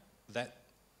 Now,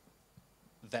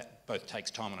 that both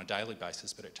takes time on a daily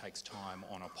basis, but it takes time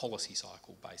on a policy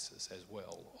cycle basis as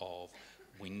well, of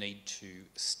we need to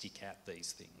stick at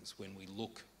these things. When we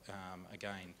look,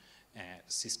 again,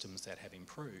 at systems that have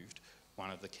improved, one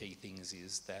of the key things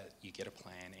is that you get a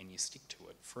plan and you stick to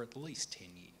it for at least 10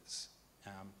 years,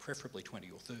 preferably 20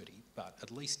 or 30, but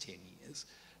at least 10 years,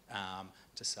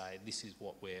 to say this is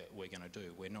what we're going to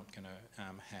do. We're not going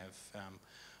to have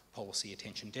policy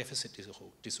attention deficit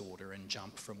disorder and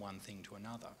jump from one thing to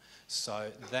another. So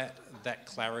that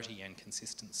clarity and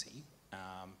consistency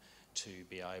to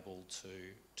be able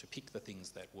to pick the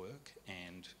things that work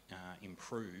and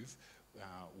improve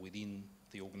within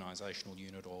the organisational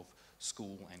unit of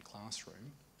school and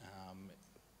classroom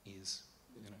is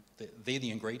they're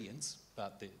the ingredients,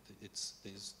 but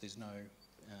there's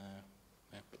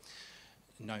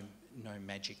no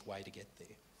magic way to get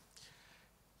there.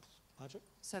 Margaret?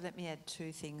 So let me add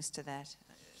two things to that.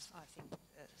 I think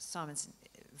Simon's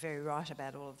very right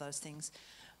about all of those things.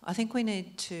 I think we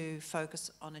need to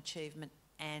focus on achievement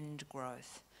and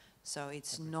growth. So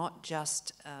it's not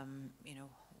just,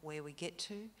 where we get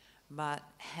to, but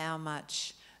how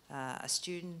much a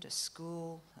student, a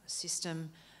school, a system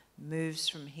moves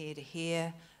from here to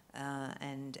here,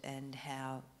 and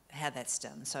how that's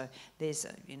done. So there's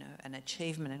an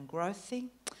achievement and growth thing.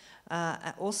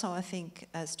 Also, I think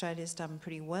Australia's done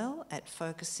pretty well at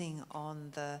focusing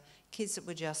on the kids that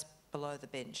were just below the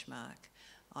benchmark.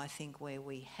 I think where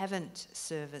we haven't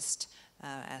serviced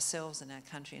ourselves and our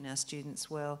country and our students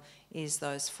well is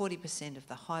those 40% of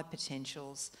the high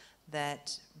potentials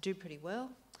that do pretty well,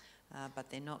 but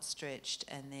they're not stretched,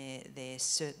 and they're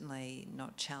certainly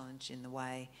not challenged in the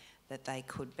way that they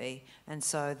could be. And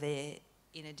so they're,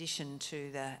 in addition to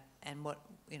that, and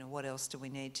what else do we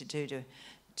need to do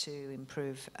to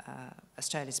improve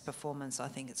Australia's performance? I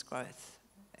think it's growth,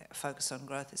 focus on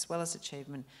growth as well as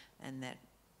achievement, and that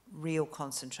real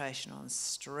concentration on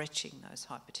stretching those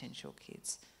high potential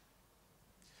kids.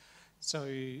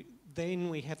 So then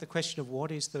we have the question of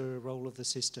what is the role of the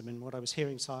system, and what I was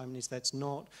hearing, Simon, is that's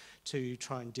not to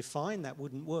try and define, that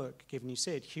wouldn't work, given you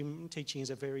said teaching is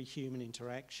a very human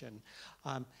interaction.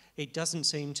 It doesn't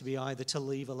seem to be either to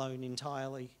leave alone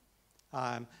entirely,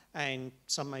 and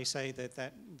some may say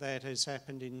that has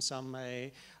happened in some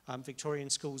Victorian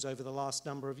schools over the last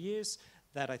number of years.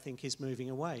 That, I think, is moving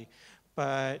away.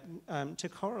 But to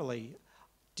Coralie,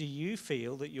 do you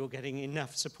feel that you're getting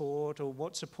enough support, or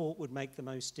what support would make the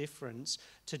most difference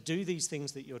to do these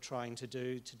things that you're trying to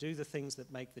do the things that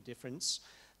make the difference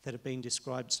that have been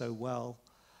described so well,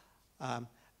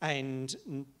 and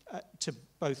to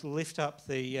both lift up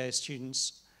the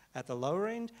students at the lower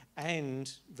end,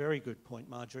 and, very good point,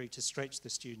 Marjorie, to stretch the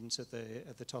students at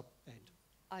the top end?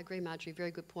 I agree, Marjorie,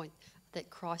 very good point. That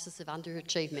crisis of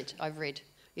underachievement I've read.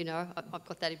 I've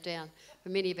got that down. For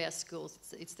many of our schools,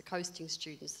 it's the coasting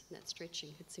students, and that stretching.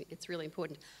 It's really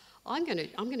important. I'm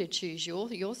going to choose your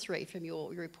three from your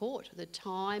report: the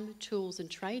time, tools,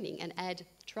 and training, and add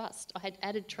trust. I had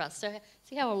added trust. So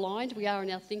see how aligned we are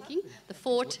in our thinking? The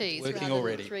 4 T's rather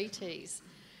than the 3 T's.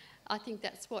 I think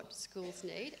that's what schools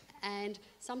need, and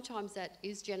sometimes that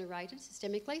is generated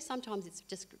systemically. Sometimes it's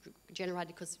just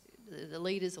generated because the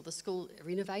leaders or the school are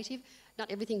innovative.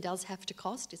 Not everything does have to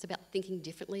cost. It's about thinking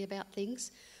differently about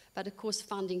things. But of course,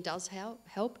 funding does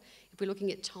help. If we're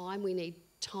looking at time, we need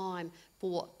time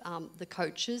for the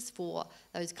coaches, for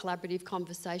those collaborative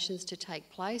conversations to take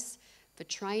place. For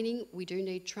training, we do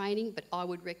need training, but I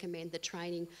would recommend the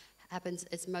training happens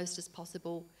as most as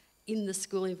possible in the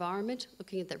school environment,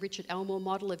 looking at the Richard Elmore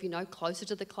model of, closer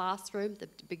to the classroom, the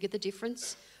bigger the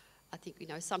difference. I think,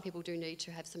 some people do need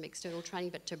to have some external training,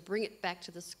 but to bring it back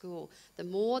to the school, the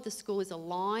more the school is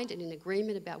aligned and in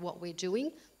agreement about what we're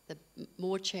doing, the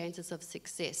more chances of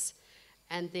success.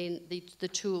 And then the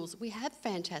tools. We have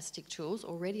fantastic tools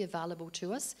already available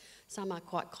to us. Some are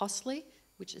quite costly,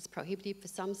 which is prohibitive for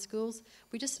some schools.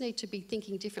 We just need to be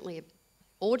thinking differently,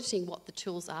 auditing what the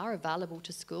tools are available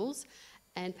to schools,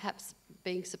 and perhaps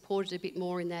being supported a bit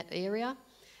more in that area.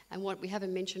 And what we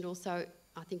haven't mentioned also,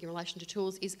 I think in relation to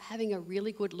tools, is having a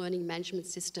really good learning management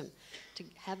system to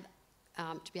have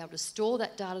to be able to store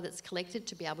that data that's collected,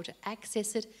 to be able to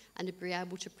access it, and to be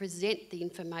able to present the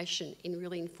information in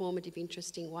really informative,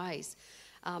 interesting ways.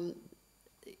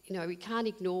 We can't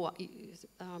ignore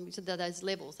those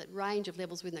levels, that range of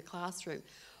levels within the classroom.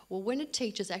 Well, when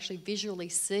teachers actually visually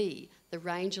see the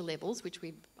range of levels, which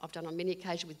I've done on many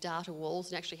occasions with data walls,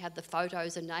 and actually have the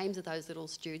photos and names of those little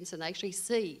students, and they actually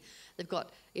see they've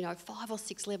got 5 or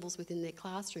 6 levels within their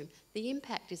classroom, the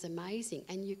impact is amazing,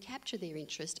 and you capture their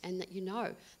interest, and that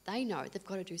they know they've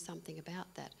got to do something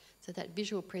about that. So that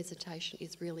visual presentation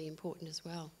is really important as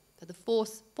well. So the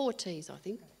 4 T's, I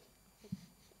think.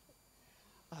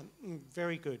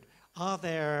 Very good. Are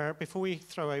there, before we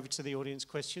throw over to the audience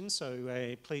questions,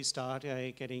 so please start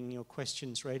getting your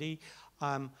questions ready.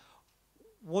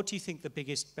 What do you think the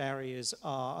biggest barriers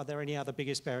are? Are there any other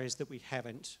biggest barriers that we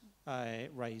haven't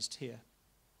raised here?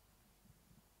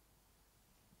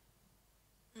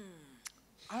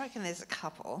 I reckon there's a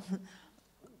couple.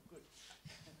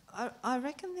 I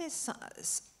reckon there's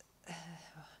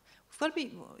we've got to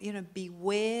be,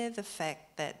 beware the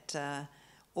fact that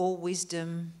all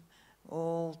wisdom,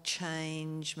 all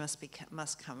change must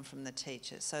come from the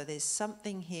teacher. So there's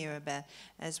something here about,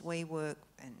 as we work,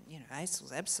 and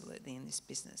ACEL's absolutely in this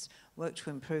business, work to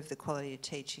improve the quality of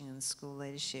teaching and school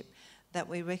leadership, that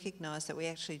we recognise that we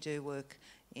actually do work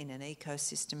in an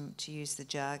ecosystem, to use the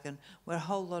jargon, where a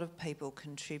whole lot of people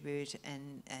contribute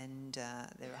and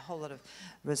there are a whole lot of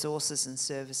resources and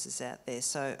services out there.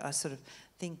 So I sort of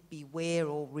think beware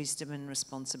all wisdom and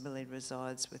responsibility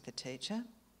resides with the teacher,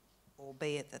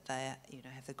 albeit that they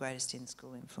have the greatest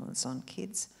in-school influence on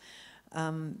kids.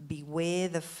 Beware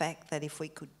the fact that if we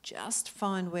could just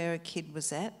find where a kid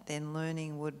was at, then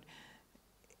learning would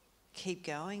keep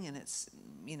going, and it's,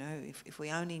 if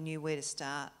we only knew where to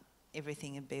start,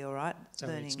 everything would be all right. So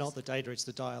it's not the data, it's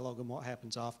the dialogue and what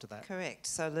happens after that. Correct.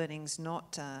 So learning's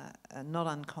not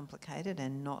uncomplicated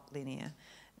and not linear.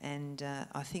 And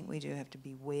I think we do have to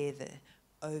beware the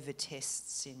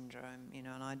over-test syndrome,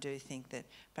 and I do think that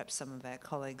perhaps some of our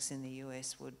colleagues in the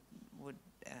US would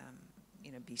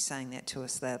be saying that to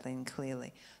us loudly and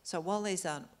clearly. So while these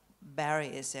aren't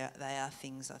barriers, they are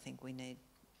things I think we need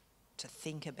to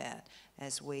think about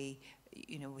as we,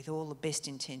 with all the best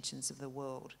intentions of the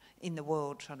world,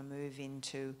 trying to move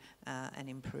into an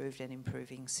improved and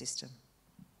improving system.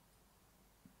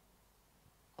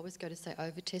 I was going to say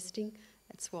over-testing.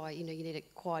 That's why, you need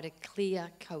quite a clear,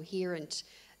 coherent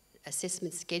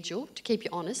assessment schedule to keep you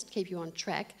honest, keep you on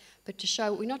track, but to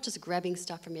show we're not just grabbing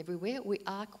stuff from everywhere. We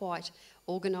are quite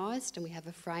organised and we have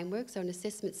a framework, so an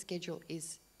assessment schedule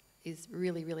is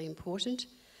really, really important.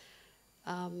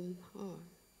 I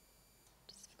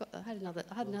had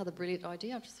another brilliant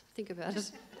idea. I'll just think about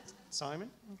it. Simon,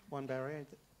 one barrier?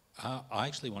 I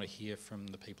actually want to hear from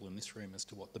the people in this room as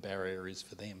to what the barrier is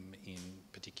for them, in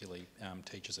particularly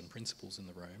teachers and principals in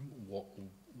the room.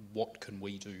 What can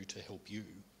we do to help you?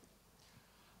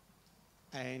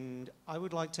 And I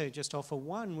would like to just offer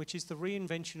one, which is the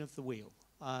reinvention of the wheel.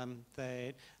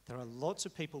 That there are lots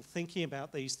of people thinking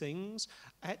about these things.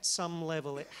 At some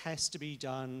level, it has to be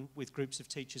done with groups of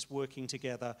teachers working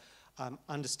together,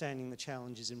 understanding the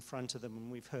challenges in front of them, and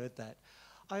we've heard that.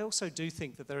 I also do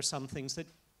think that there are some things that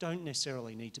don't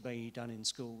necessarily need to be done in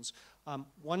schools.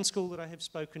 One school that I have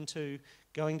spoken to,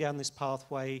 going down this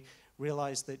pathway,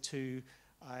 realised that to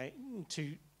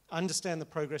understand the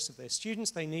progress of their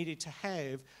students, they needed to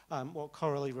have what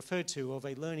Coralie referred to of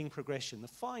a learning progression, the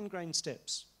fine-grained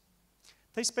steps.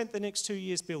 They spent the next 2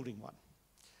 years building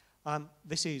one.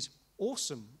 This is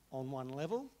awesome on one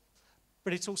level,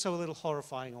 but it's also a little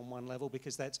horrifying on one level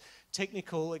because that's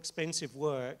technical, expensive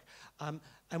work.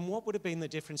 And what would have been the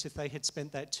difference if they had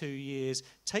spent that 2 years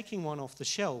taking one off the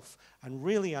shelf and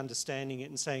really understanding it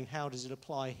and saying, how does it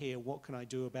apply here? What can I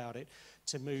do about it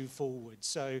to move forward?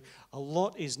 So a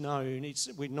lot is known.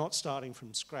 We're not starting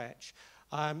from scratch.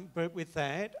 But with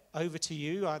that, over to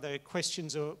you. Are there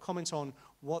questions or comments on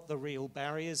what the real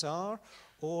barriers are,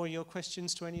 or your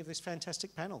questions to any of this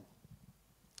fantastic panel?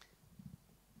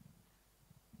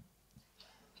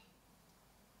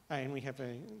 And we have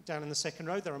down in the second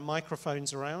row, there are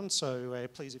microphones around, so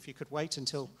please, if you could wait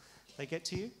until they get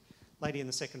to you. Lady in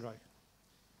the second row.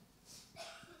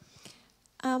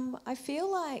 I feel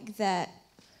like that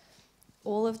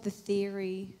all of the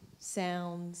theory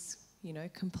sounds,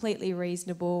 completely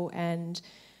reasonable, and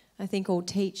I think all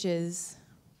teachers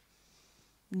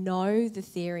know the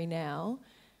theory now.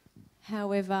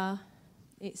 However,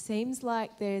 it seems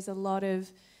like there's a lot of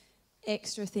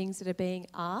extra things that are being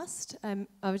asked. I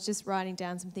was just writing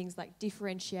down some things like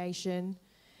differentiation,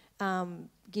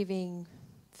 giving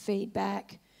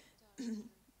feedback,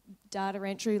 data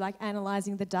entry, like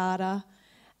analysing the data,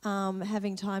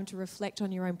 having time to reflect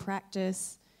on your own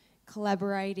practice,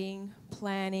 collaborating,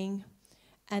 planning,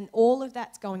 and all of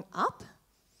that's going up.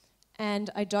 And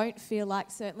I don't feel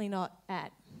like, certainly not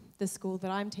at the school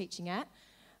that I'm teaching at,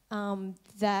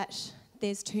 that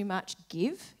there's too much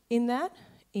give in that,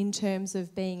 in terms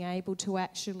of being able to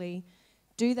actually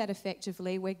do that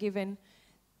effectively. We're given,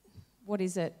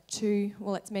 it's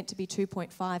meant to be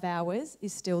 2.5 hours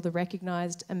is still the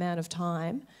recognised amount of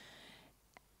time.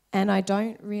 And I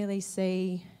don't really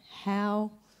see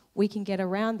how we can get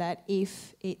around that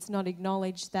if it's not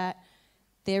acknowledged that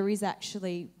there is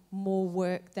actually more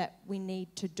work that we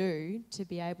need to do to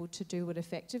be able to do it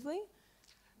effectively.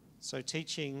 So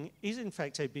teaching is in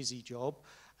fact a busy job,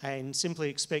 and simply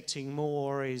expecting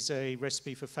more is a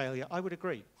recipe for failure. I would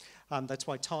agree. That's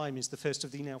why time is the first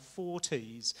of the now 4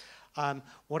 Ts.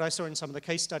 What I saw in some of the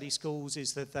case study schools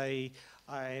is that they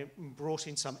brought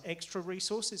in some extra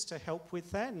resources to help with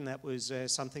that, and that was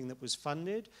something that was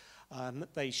funded.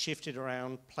 They shifted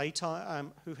around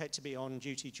playtime, who had to be on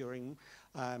duty during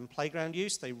playground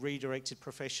use. They redirected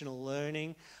professional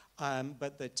learning,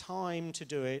 but the time to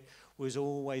do it was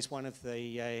always one of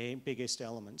the biggest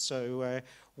elements. So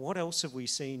what else have we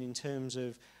seen in terms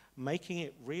of making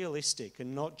it realistic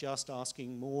and not just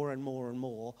asking more and more and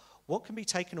more, what can be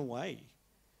taken away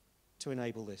to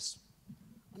enable this?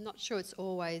 I'm not sure it's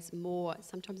always more.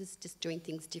 Sometimes it's just doing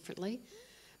things differently.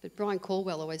 But Brian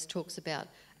Caldwell always talks about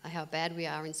how bad we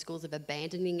are in schools of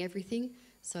abandoning everything.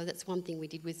 So that's one thing we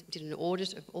did, was did an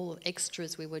audit of all the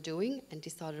extras we were doing and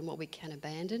decided on what we can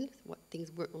abandon, what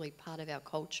things weren't really part of our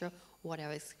culture, what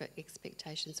our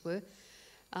expectations were.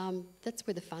 That's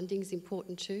where the funding is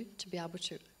important too, to be able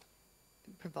to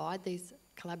provide these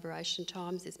collaboration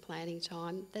times, this planning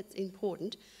time. That's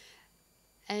important.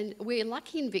 And we're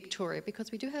lucky in Victoria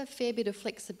because we do have a fair bit of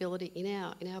flexibility in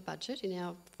our budget, in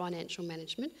our financial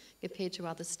management compared to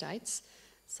other states.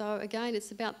 So again,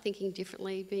 it's about thinking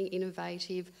differently, being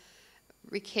innovative.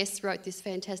 Rick Hess wrote this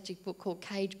fantastic book called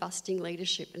Cage Busting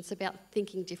Leadership. And it's about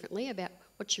thinking differently about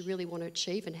what you really want to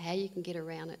achieve and how you can get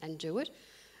around it and do it.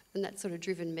 And that's sort of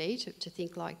driven me to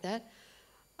think like that.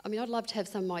 I mean, I'd love to have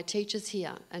some of my teachers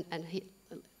here and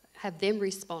have them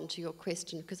respond to your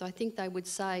question, because I think they would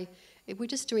say, if we're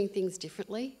just doing things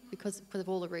differently, because of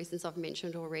all the reasons I've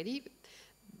mentioned already,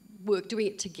 doing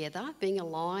it together, being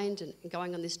aligned and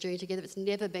going on this journey together. It's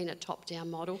never been a top-down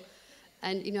model.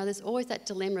 And, you know, there's always that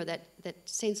dilemma, that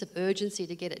sense of urgency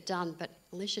to get it done, but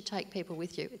unless you take people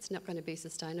with you, it's not going to be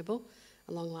sustainable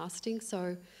and long-lasting.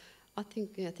 So I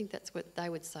think that's what they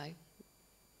would say.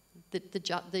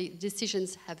 The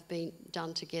decisions have been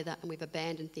done together and we've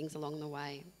abandoned things along the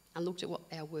way and looked at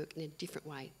our work in a different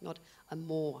way, not a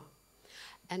more.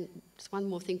 And just one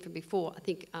more thing from before, I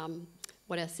think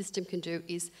what our system can do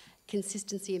is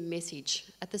consistency in message.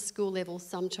 At the school level,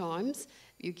 sometimes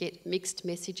you get mixed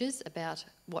messages about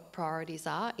what priorities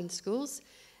are in schools,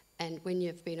 and when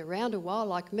you've been around a while,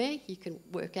 like me, you can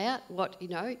work out what, you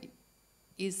know,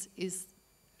 is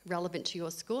relevant to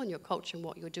your school and your culture and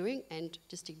what you're doing, and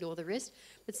just ignore the rest.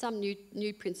 But some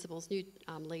new principals, new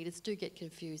leaders do get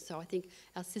confused. So I think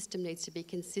our system needs to be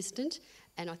consistent,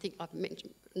 and I think I've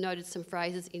noted some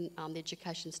phrases in the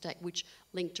education state which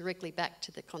link directly back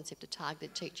to the concept of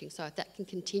targeted teaching. So if that can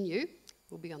continue,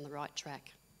 we'll be on the right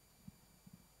track.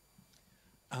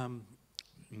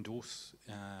 Endorse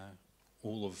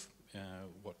all of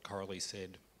what Coralie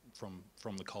said from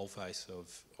the coalface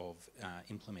of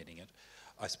implementing it.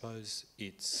 I suppose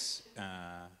it's,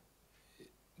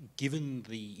 given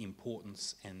the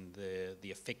importance and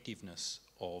the effectiveness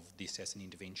of this as an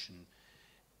intervention,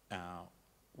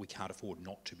 we can't afford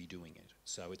not to be doing it.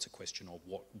 So it's a question of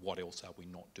what else are we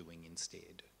not doing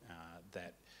instead.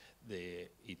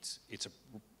 It's a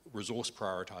resource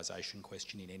prioritisation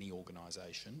question in any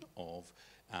organisation of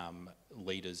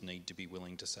leaders need to be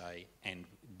willing to say, and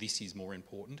this is more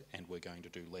important, and we're going to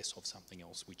do less of something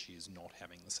else which is not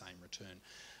having the same return.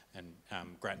 And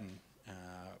Grattan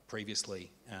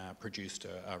previously produced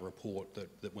a report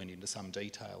that went into some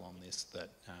detail on this that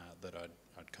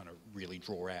I'd kind of really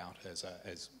draw out as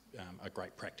a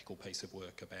great practical piece of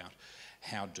work about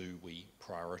how do we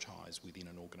prioritise within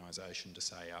an organisation to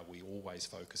say, are we always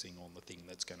focusing on the thing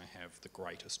that's going to have the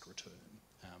greatest return?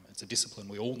 It's a discipline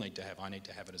we all need to have. I need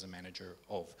to have it as a manager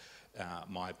of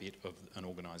my bit of an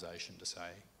organisation to say,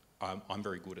 I'm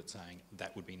very good at saying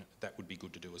that would be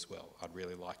good to do as well. I'd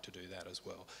really like to do that as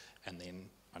well. And then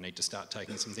I need to start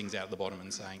taking some things out the bottom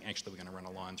and saying, actually, we're going to run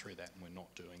a line through that and we're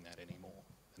not doing that anymore.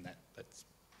 And that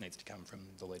needs to come from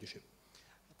the leadership.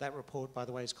 That report, by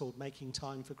the way, is called Making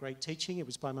Time for Great Teaching. It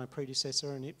was by my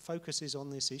predecessor, and it focuses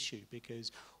on this issue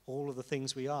because all of the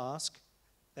things we ask,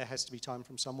 there has to be time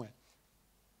from somewhere.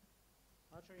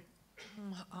 Marjorie?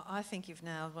 I think you've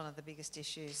nailed one of the biggest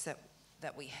issues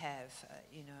that we have,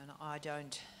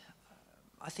 and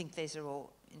I think these are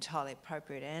all entirely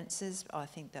appropriate answers. I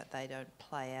think that they don't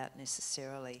play out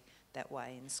necessarily that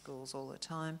way in schools all the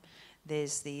time.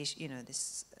 There's the issue,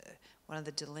 one of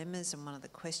the dilemmas and one of the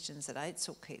questions that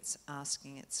AITSL keeps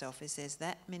asking itself is there's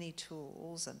that many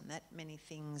tools and that many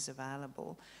things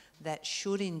available that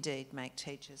should indeed make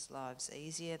teachers' lives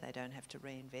easier. They don't have to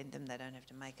reinvent them. They don't have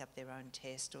to make up their own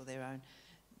test or their own,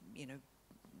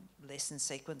 lesson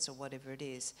sequence or whatever it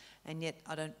is. And yet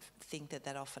I don't think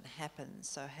that often happens.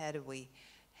 So how do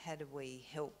we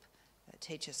help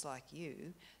teachers like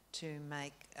you to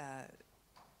make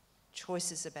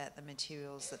choices about the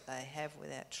materials that they have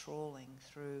without trawling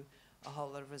through a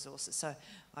whole lot of resources? So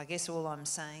I guess all I'm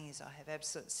saying is I have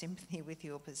absolute sympathy with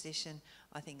your position.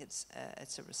 I think it's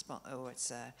a response, or it's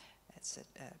a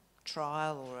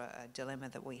trial or a dilemma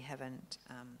that we haven't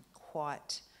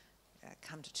quite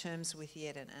come to terms with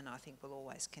yet, and I think will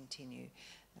always continue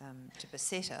to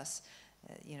beset us.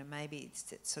 maybe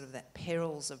it's sort of that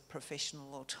perils of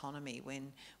professional autonomy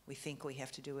when we think we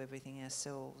have to do everything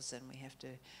ourselves and we have to,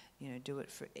 do it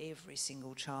for every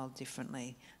single child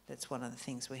differently. That's one of the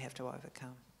things we have to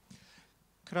overcome.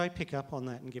 Could I pick up on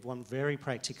that and give one very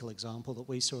practical example that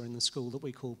we saw in the school that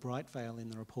we call Brightvale in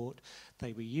the report?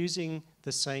 They were using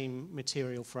the same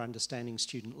material for understanding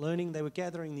student learning. They were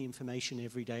gathering the information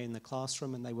every day in the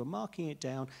classroom and they were marking it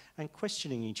down and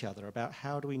questioning each other about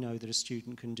how do we know that a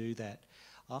student can do that.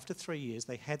 After 3 years,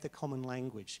 they had the common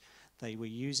language. They were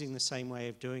using the same way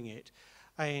of doing it.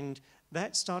 And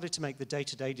that started to make the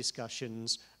day-to-day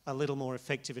discussions a little more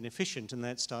effective and efficient, and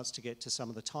that starts to get to some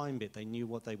of the time bit. They knew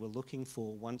what they were looking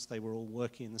for once they were all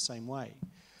working in the same way.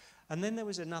 And then there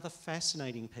was another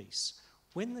fascinating piece.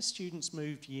 When the students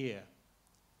moved year,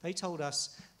 they told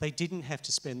us they didn't have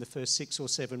to spend the first 6 or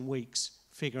 7 weeks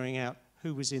figuring out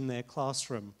who was in their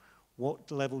classroom,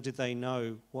 what level did they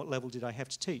know, what level did I have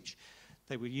to teach.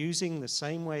 They were using the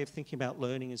same way of thinking about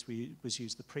learning as was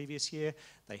used the previous year.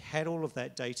 They had all of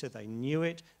that data, they knew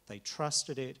it, they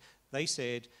trusted it. They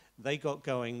said they got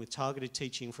going with targeted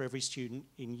teaching for every student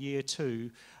in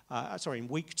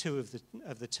week 2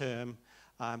 of the term,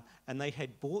 and they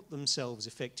had bought themselves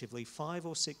effectively 5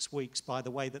 or 6 weeks by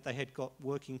the way that they had got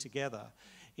working together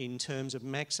in terms of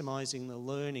maximising the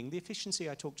learning, the efficiency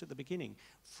I talked at the beginning.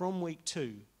 From week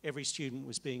 2, every student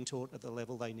was being taught at the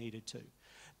level they needed to.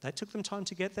 That took them time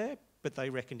to get there, but they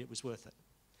reckoned it was worth it.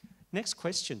 Next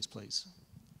questions, please.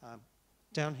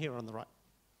 Down here on the right.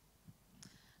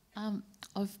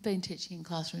 I've been teaching in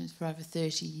classrooms for over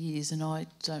 30 years and I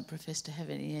don't profess to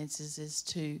have any answers as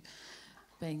to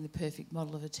being the perfect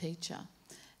model of a teacher.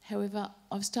 However,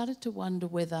 I've started to wonder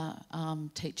whether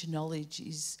teacher knowledge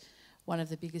is one of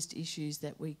the biggest issues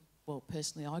that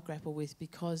personally I grapple with,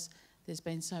 because there's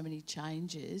been so many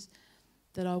changes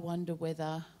that I wonder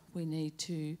whether we need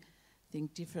to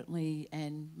think differently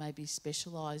and maybe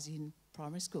specialise in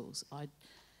primary schools.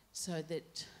 So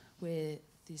that where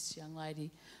this young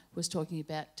lady was talking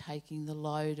about taking the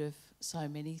load of so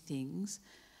many things,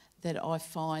 that I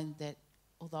find that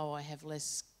although I have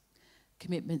less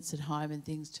commitments at home and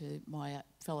things to my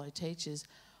fellow teachers,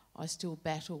 I still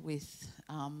battle with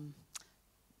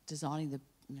designing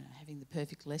having the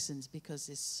perfect lessons, because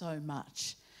there's so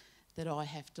much that I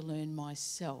have to learn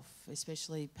myself,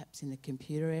 especially perhaps in the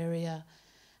computer area.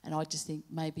 And I just think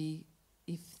maybe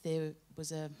if there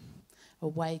was a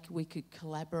way we could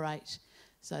collaborate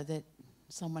so that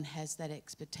someone has that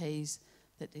expertise,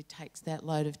 that it takes that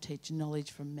load of teacher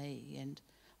knowledge from me, and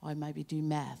I maybe do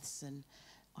maths, and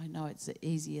I know it's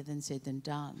easier than said than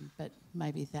done, but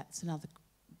maybe that's another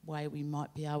way we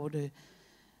might be able to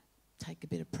take a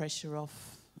bit of pressure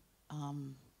off.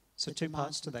 So 2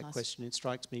 parts to that question, it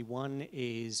strikes me. One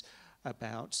is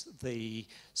about the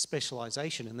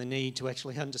specialisation and the need to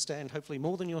actually understand, hopefully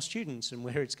more than your students, and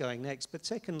where it's going next. But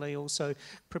secondly, also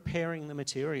preparing the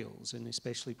materials, and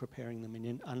especially preparing them in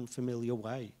an unfamiliar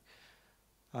way.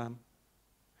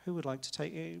 Who would like to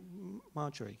take it?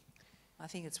 Marjorie? I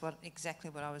think it's exactly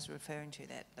what I was referring to,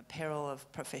 that the peril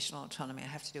of professional autonomy. I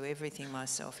have to do everything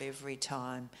myself every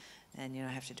time, and I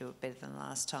have to do it better than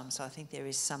last time. So I think there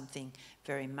is something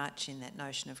very much in that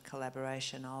notion of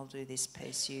collaboration. I'll do this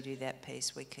piece, you do that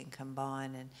piece, we can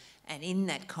combine, and in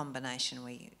that combination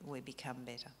we become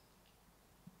better.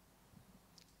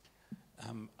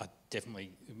 I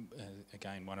definitely,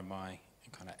 again, one of my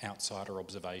kind of outsider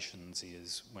observations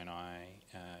is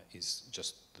is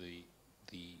just the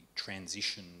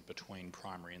transition between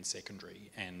primary and secondary,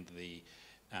 and the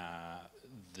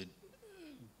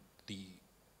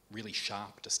really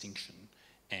sharp distinction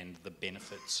and the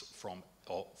benefits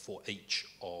for each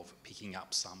of picking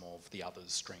up some of the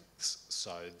other's strengths.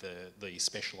 So the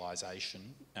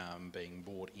specialisation being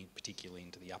brought in particularly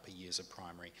into the upper years of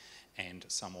primary, and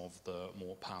some of the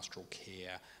more pastoral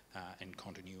care and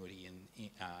continuity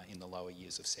in the lower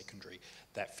years of secondary.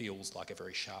 That feels like a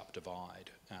very sharp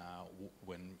divide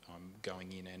when I'm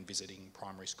going in and visiting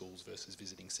primary schools versus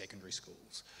visiting secondary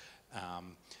schools.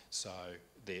 So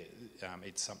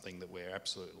it's something that we're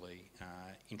absolutely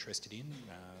interested in.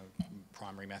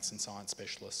 Primary maths and science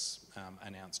specialists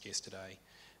announced yesterday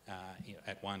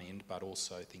at one end, but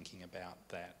also thinking about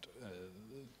that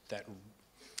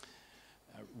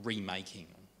remaking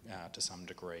to some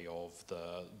degree of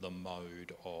the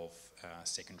mode of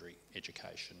secondary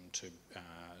education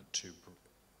to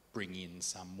bring in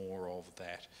some more of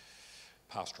that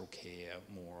pastoral care,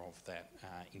 more of that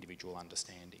individual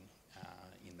understanding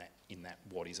in that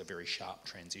what is a very sharp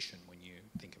transition when you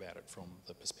think about it from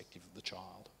the perspective of the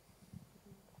child.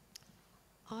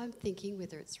 I'm thinking,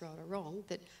 whether it's right or wrong,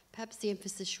 that perhaps the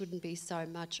emphasis shouldn't be so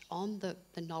much on the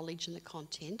knowledge and the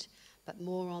content, but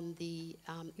more on the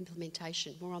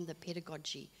implementation, more on the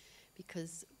pedagogy,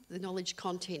 because the knowledge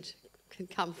content can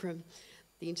come from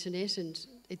the internet, and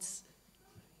it's...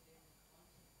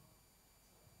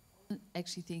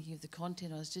 Actually thinking of the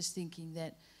content, I was just thinking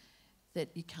that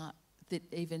you can't, that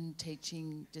even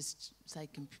teaching just say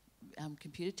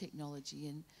computer technology,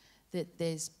 and that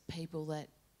there's people that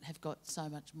have got so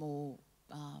much more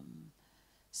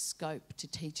scope to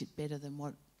teach it better than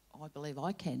what I believe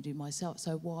I can do myself.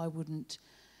 So why wouldn't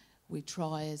we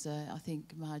try, as I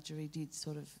think Marjorie did,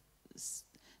 sort of,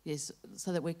 yes,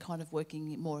 so that we're kind of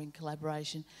working more in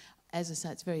collaboration. As I say,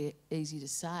 it's very easy to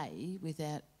say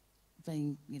without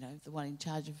being, you know, the one in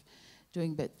charge of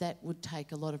doing, but that would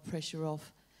take a lot of pressure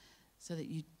off, so that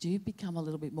you do become a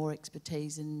little bit more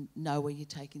expertise and know where you're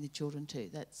taking the children to.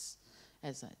 That's,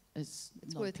 as it's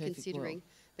not worth a perfect considering. world.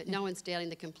 But no one's doubting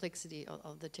the complexity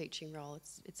of the teaching role.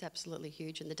 It's absolutely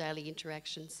huge, and the daily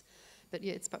interactions. But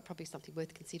yeah, it's probably something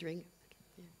worth considering.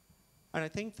 Yeah. And I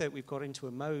think that we've got into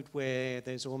a mode where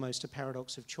there's almost a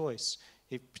paradox of choice.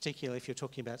 Particularly if you're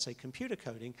talking about, say, computer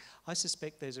coding, I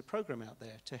suspect there's a program out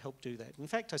there to help do that. In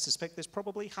fact, I suspect there's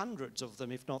probably hundreds of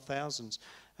them, if not thousands.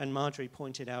 And Marjorie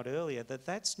pointed out earlier that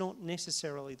that's not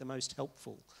necessarily the most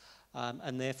helpful.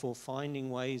 And therefore finding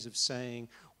ways of saying,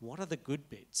 what are the good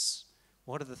bits?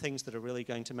 What are the things that are really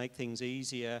going to make things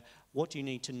easier? What do you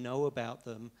need to know about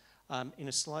them? In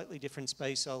a slightly different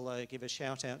space, I'll give a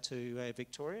shout out to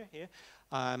Victoria here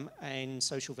and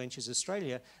Social Ventures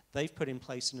Australia. They've put in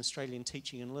place an Australian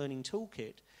Teaching and Learning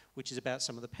Toolkit, which is about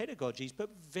some of the pedagogies, but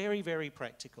very, very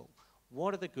practical.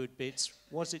 What are the good bits?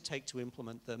 What does it take to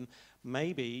implement them?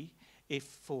 Maybe if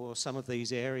for some of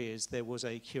these areas there was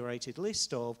a curated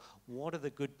list of what are the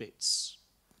good bits,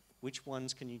 which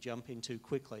ones can you jump into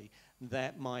quickly,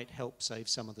 that might help save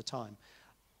some of the time.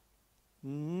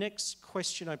 Next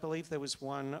question, I believe there was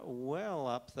one well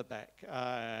up the back.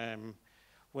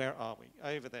 Where are we?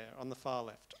 Over there, on the far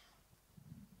left.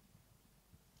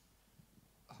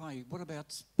 Hi, what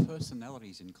about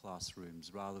personalities in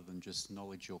classrooms rather than just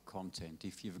knowledge or content?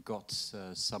 If you've got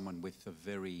someone with a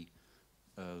very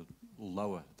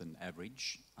lower than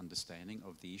average understanding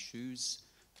of the issues,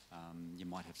 you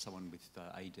might have someone with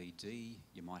ADD,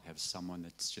 you might have someone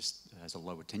that just has a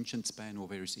low attention span, or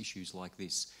various issues like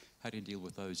this. How do you deal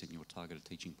with those in your targeted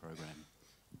teaching program?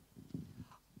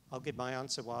 I'll give my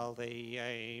answer while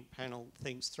the panel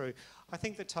thinks through. I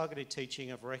think the targeted teaching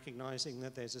of recognising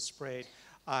that there's a spread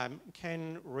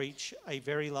can reach a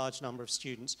very large number of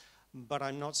students, but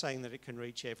I'm not saying that it can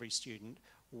reach every student,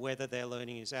 whether their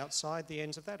learning is outside the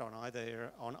ends of that, on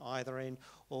either end,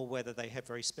 or whether they have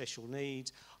very special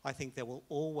needs. I think there will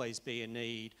always be a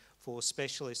need for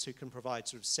specialists who can provide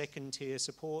sort of second-tier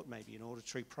support, maybe an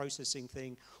auditory processing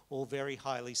thing, or very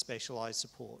highly specialised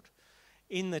support.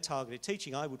 In the targeted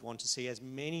teaching, I would want to see as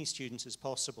many students as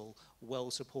possible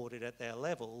well supported at their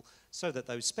level, so that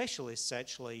those specialists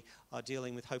actually are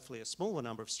dealing with hopefully a smaller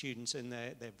number of students, and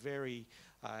they're very,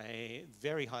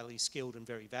 very highly skilled and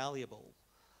very valuable.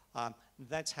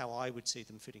 That's how I would see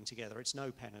them fitting together. It's no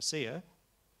panacea,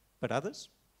 but others?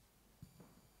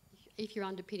 If your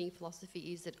underpinning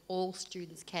philosophy is that all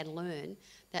students can learn,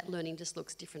 that learning just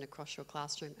looks different across your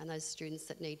classroom. And those students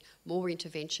that need more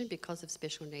intervention because of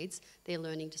special needs, their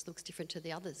learning just looks different to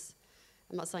the others.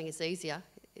 I'm not saying it's easier,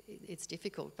 it's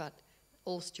difficult, but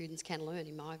all students can learn,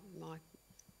 in my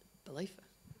belief.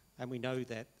 And we know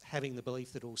that having the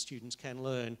belief that all students can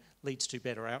learn leads to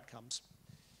better outcomes.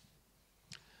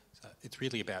 So it's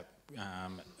really about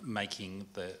making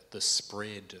the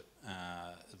spread,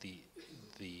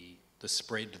 the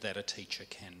spread that a teacher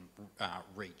can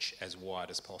reach as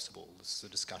wide as possible. This is a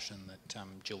discussion that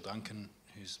Jill Duncan,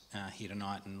 who's here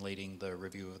tonight and leading the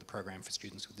review of the program for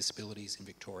students with disabilities in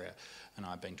Victoria, and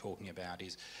I've been talking about,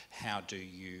 is how do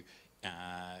you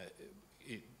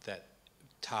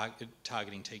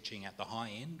targeting teaching at the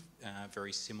high end,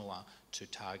 very similar to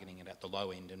targeting it at the low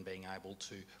end, and being able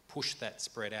to push that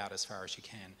spread out as far as you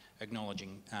can,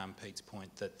 acknowledging Pete's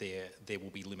point that there will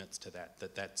be limits to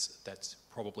that's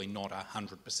probably not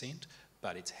 100%,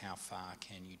 but it's how far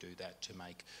can you do that to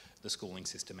make the schooling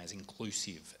system as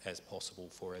inclusive as possible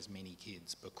for as many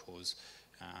kids, because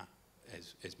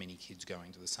as many kids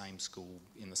going to the same school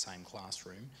in the same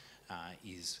classroom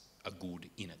is a good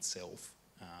in itself.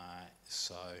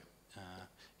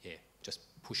 Yeah, just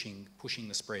pushing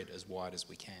the spread as wide as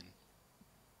we can.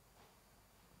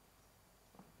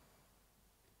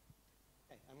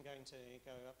 Okay, I'm going to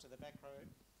go up to the back row.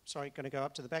 Sorry, going to go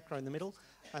up to the back row in the middle,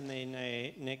 and then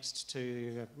next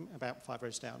to about 5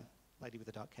 rows down, lady with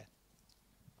the dark hair.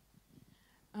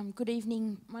 Good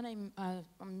evening.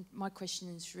 My question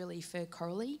is really for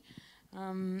Coralie.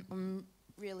 I'm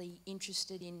really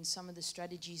interested in some of the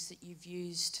strategies that you've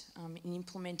used in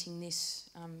implementing this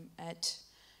at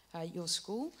your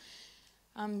school.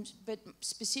 But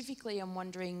specifically, I'm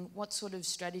wondering what sort of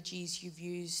strategies you've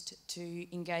used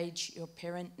to engage your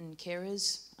parent and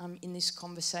carers in this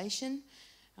conversation,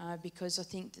 because I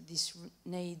think that this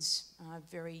needs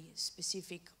very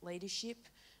specific leadership.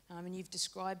 And you've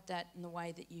described that in the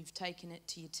way that you've taken it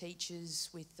to your teachers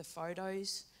with the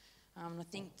photos. And I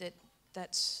think that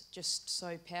that's just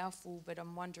so powerful, but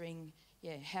I'm wondering,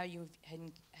 how you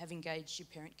have engaged your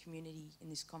parent community in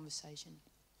this conversation.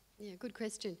 Yeah, good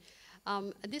question.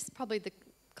 This probably the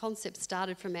concept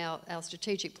started from our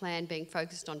strategic plan being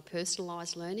focused on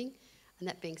personalised learning, and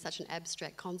that being such an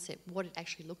abstract concept, what it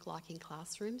actually looked like in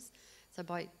classrooms. So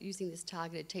by using this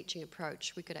targeted teaching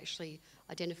approach, we could actually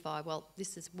identify, well,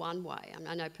 this is one way.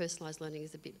 I know personalised learning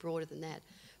is a bit broader than that,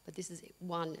 but this is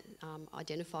one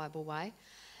identifiable way.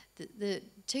 The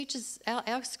teachers,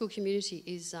 our school community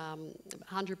is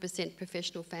 100%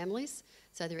 professional families,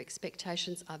 so their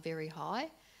expectations are very high.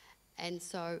 And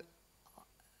so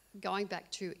going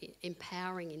back to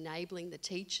empowering, enabling the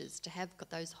teachers to have got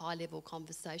those high-level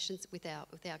conversations with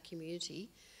our community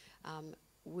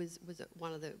was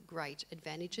one of the great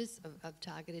advantages of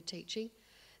targeted teaching.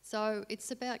 So it's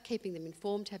about keeping them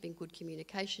informed, having good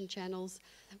communication channels.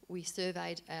 We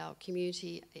surveyed our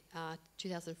community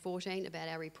 2014 about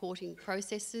our reporting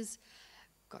processes,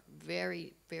 got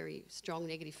very, very strong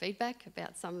negative feedback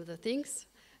about some of the things.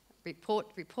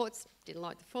 Reports didn't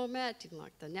like the format, didn't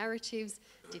like the narratives,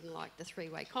 didn't like the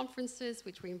three-way conferences,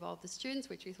 which we involved the students,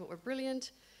 which we thought were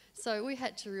brilliant. So we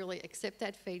had to really accept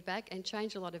that feedback and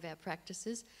change a lot of our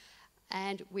practices.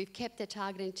 And we've kept the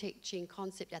targeted teaching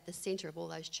concept at the centre of all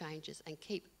those changes and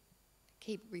keep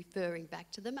referring back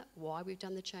to them, why we've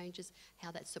done the changes,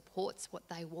 how that supports what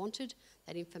they wanted,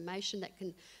 that information,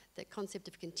 that concept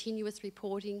of continuous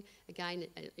reporting, again,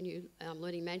 new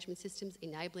learning management systems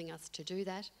enabling us to do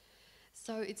that.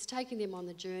 So it's taking them on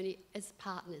the journey as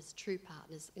partners, true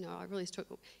partners. I really talk,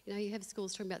 you have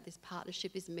schools talking about this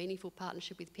partnership, this meaningful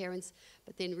partnership with parents,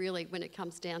 but then really when it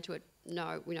comes down to it,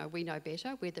 no, we know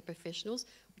better, we're the professionals.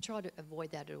 We try to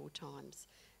avoid that at all times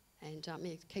and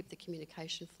keep the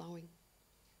communication flowing.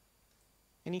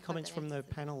 Any comments from the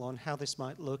panel on how this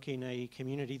might look in a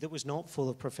community that was not full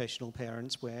of professional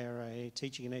parents, where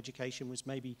teaching and education was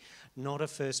maybe not a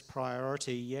first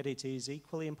priority, yet it is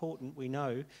equally important, we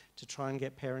know, to try and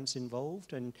get parents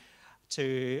involved and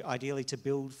to ideally to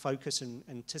build focus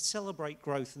and to celebrate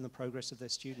growth and the progress of their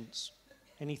students.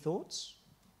 Any thoughts?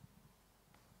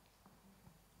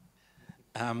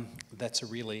 That's a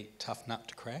really tough nut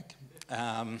to crack.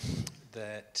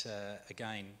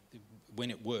 Again, when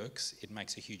it works, it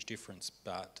makes a huge difference,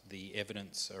 but the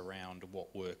evidence around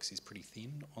what works is pretty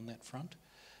thin on that front.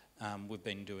 We've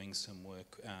been doing some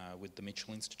work with the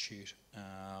Mitchell Institute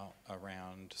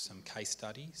around some case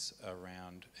studies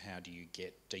around how do you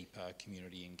get deeper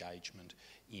community engagement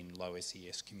in low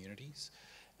SES communities.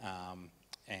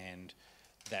 And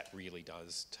that really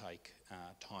does take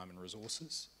time and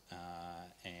resources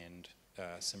and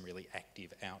some really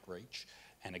active outreach.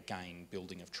 And again,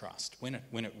 building of trust. When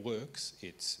it works,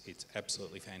 it's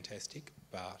absolutely fantastic.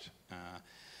 But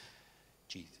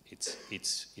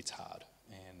it's hard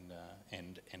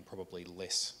and probably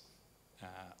less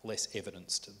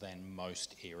evidenced than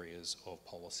most areas of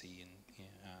policy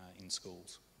in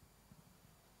schools.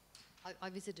 I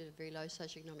visited a very low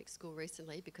socioeconomic school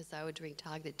recently because they were doing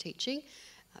targeted teaching,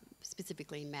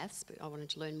 specifically in maths, but I wanted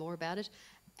to learn more about it.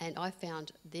 And I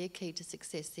found their key to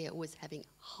success there was having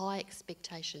high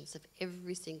expectations of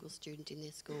every single student in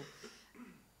their school.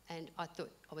 And I thought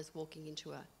I was walking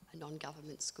into a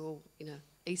non-government school in an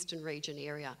eastern region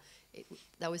area.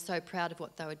 They were so proud of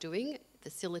what they were doing,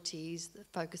 facilities, the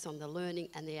focus on the learning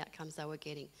and the outcomes they were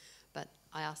getting. But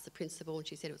I asked the principal and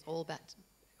she said it was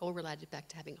all related back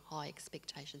to having high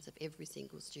expectations of every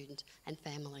single student and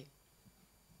family.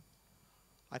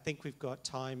 I think we've got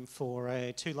time for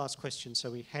two last questions.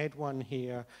 So we had one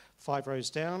here, 5 rows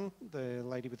down, the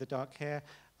lady with the dark hair,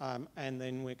 and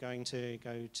then we're going to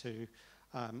go to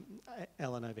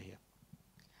Ellen over here.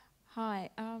 Hi,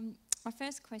 my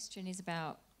first question is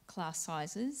about class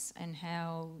sizes and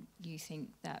how you think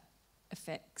that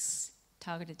affects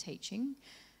targeted teaching.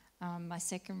 My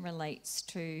second relates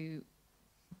to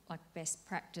best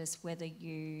practice, whether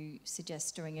you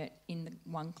suggest doing it in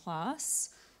one class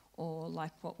or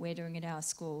like what we're doing at our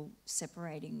school,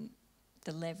 separating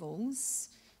the levels.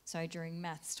 So during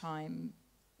maths time,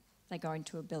 they go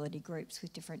into ability groups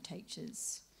with different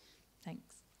teachers.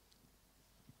 Thanks.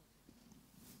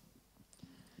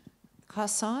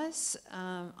 Class size,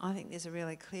 I think there's a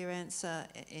really clear answer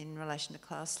in relation to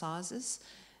class sizes.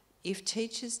 If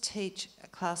teachers teach a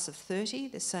class of 30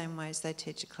 the same way as they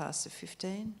teach a class of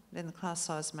 15, then the class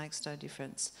size makes no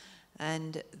difference.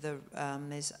 And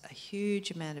there's a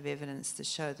huge amount of evidence to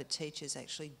show that teachers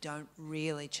actually don't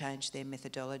really change their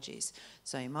methodologies.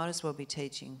 So you might as well be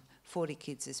teaching 40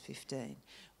 kids as 15.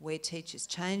 Where teachers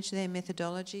change their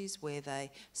methodologies, where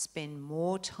they spend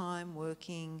more time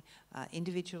working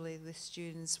individually with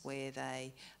students, where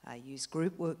they use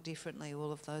group work differently,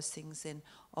 all of those things, then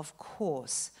of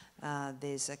course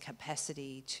there's a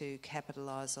capacity to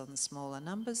capitalise on the smaller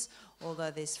numbers,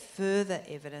 although there's further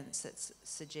evidence that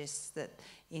suggests that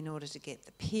in order to get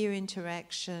the peer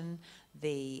interaction,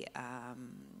 the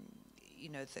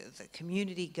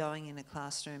community going in a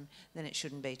classroom, then it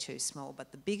shouldn't be too small.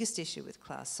 But the biggest issue with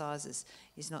class sizes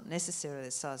is not necessarily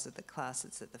the size of the class,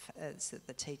 it's that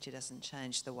the teacher doesn't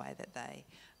change the way that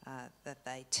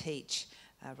they teach,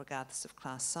 regardless of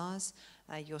class size.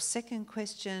 Your second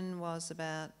question was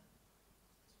about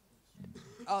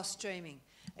streaming.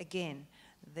 Again,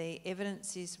 the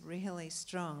evidence is really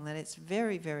strong that it's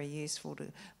very, very useful to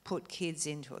put kids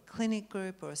into a clinic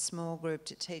group or a small group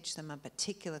to teach them a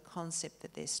particular concept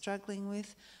that they're struggling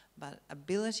with, but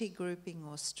ability grouping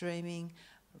or streaming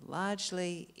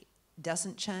largely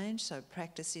doesn't change. So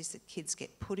practice is that kids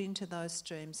get put into those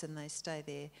streams and they stay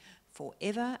there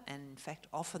forever, and in fact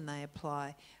often they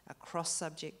apply across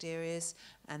subject areas,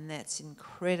 and that's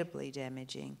incredibly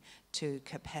damaging to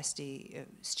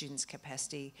students'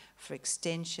 capacity for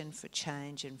extension, for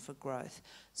change and for growth.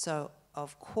 So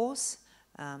of course,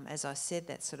 as I said,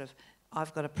 that sort of,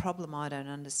 I've got a problem, I don't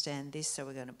understand this, so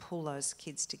we're going to pull those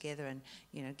kids together and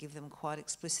give them quite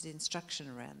explicit instruction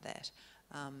around that,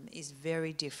 is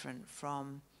very different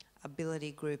from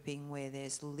ability grouping where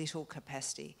there's little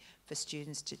capacity for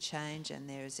students to change and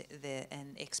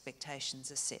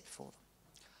expectations are set for them.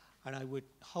 And I would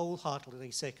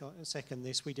wholeheartedly second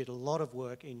this. We did a lot of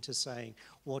work into saying,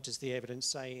 what does the evidence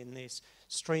say in this?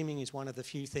 Streaming is one of the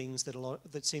few things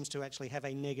that seems to actually have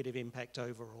a negative impact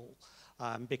overall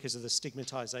because of the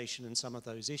stigmatisation and some of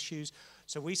those issues.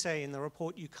 So we say in the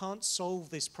report, you can't solve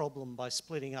this problem by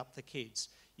splitting up the kids.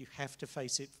 You have to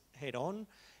face it head on.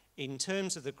 In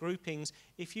terms of the groupings,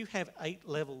 if you have 8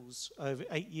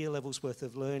 year levels worth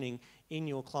of learning in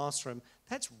your classroom,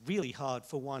 that's really hard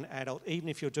for one adult, even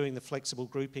if you're doing the flexible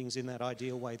groupings in that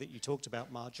ideal way that you talked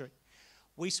about, Marjorie.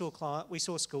 We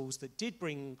saw schools that did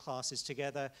bring classes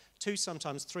together, 2,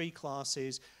 sometimes 3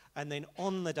 classes, and then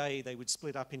on the day they would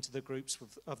split up into the groups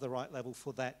of the right level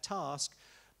for that task.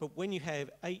 But when you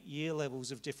have 8 year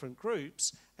levels of different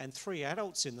groups and 3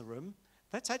 adults in the room,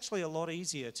 that's actually a lot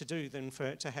easier to do than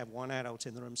to have 1 adult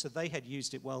in the room. So they had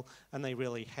used it well and they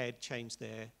really had changed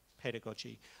their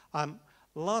pedagogy.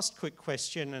 Last quick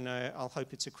question, and I'll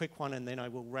hope it's a quick one, and then I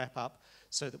will wrap up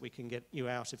so that we can get you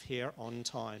out of here on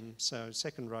time. So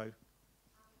second row.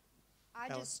 I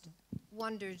just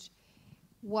wondered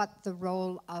what the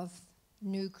role of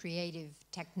new creative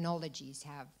technologies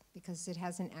have, because it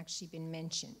hasn't actually been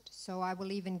mentioned. So I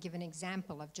will even give an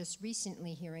example of just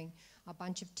recently hearing a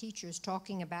bunch of teachers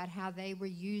talking about how they were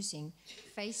using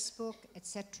Facebook,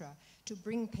 etc., to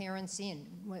bring parents in.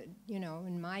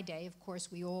 In my day, of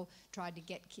course, we all tried to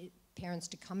get parents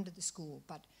to come to the school,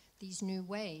 but these new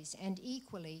ways, and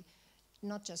equally,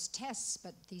 not just tests,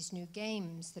 but these new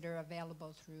games that are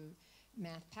available through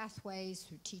Math Pathways,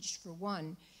 through Teach for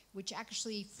One, which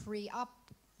actually free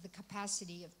up the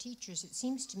capacity of teachers, it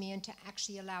seems to me, and to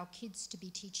actually allow kids to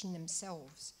be teaching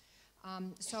themselves.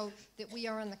 So that we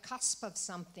are on the cusp of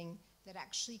something that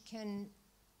actually can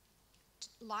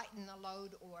lighten the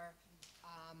load or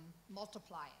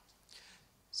multiply it.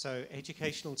 So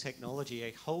educational technology,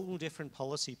 a whole different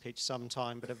policy pitch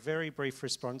sometime, but a very brief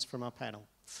response from our panel.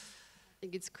 I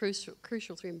think it's crucial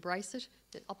to embrace it.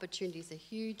 The opportunities are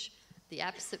huge. The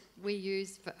apps that we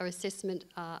use for assessment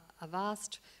are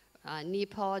vast.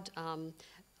 Nearpod,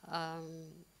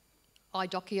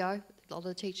 iDocio, a lot of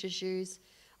the teachers use.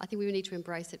 I think we need to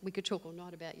embrace it. We could talk all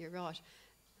night about, you're right.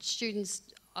 Students,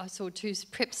 I saw 2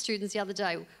 prep students the other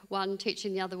day, one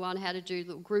teaching the other one how to do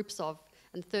little groups of,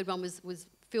 and the third one was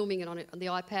filming it on the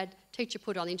iPad. Teacher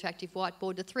put it on the interactive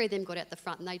whiteboard. The 3 of them got out the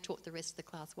front and they taught the rest of the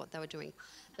class what they were doing.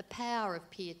 The power of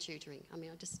peer tutoring. I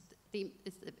mean, the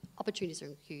opportunities are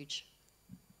huge.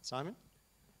 Simon?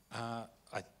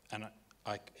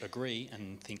 I agree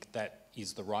and think that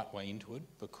is the right way into it,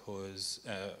 because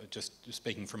just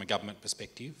speaking from a government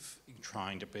perspective,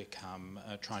 trying to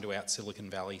out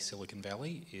Silicon Valley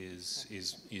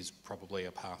is probably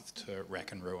a path to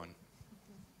rack and ruin.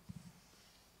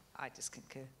 I just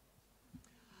concur.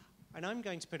 And I'm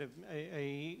going to put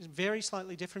a very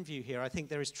slightly different view here. I think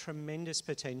there is tremendous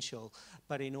potential,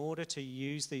 but in order to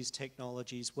use these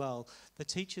technologies well, the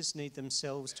teachers need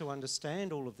themselves to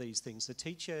understand all of these things. The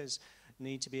teachers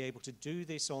need to be able to do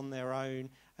this on their own,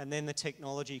 and then the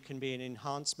technology can be an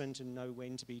enhancement and know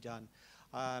when to be done.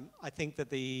 I think that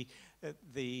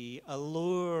the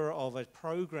allure of a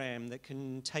program that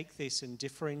can take this and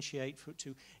differentiate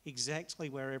to exactly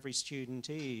where every student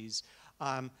is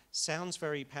sounds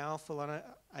very powerful,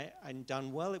 and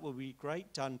done well it will be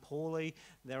great. Done poorly,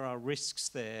 there are risks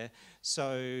there.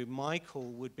 So my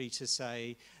call would be to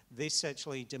say this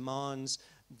actually demands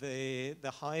the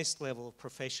highest level of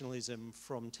professionalism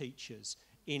from teachers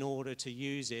in order to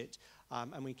use it.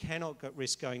 And we cannot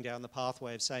risk going down the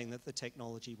pathway of saying that the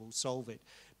technology will solve it,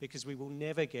 because we will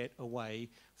never get away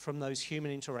from those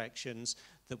human interactions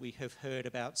that we have heard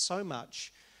about so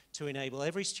much, to enable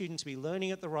every student to be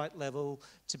learning at the right level,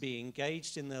 to be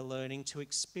engaged in their learning, to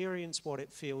experience what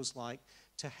it feels like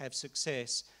to have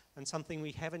success. And something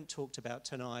we haven't talked about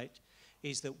tonight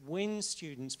is that when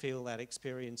students feel that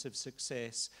experience of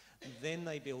success, then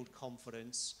they build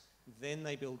confidence, then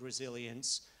they build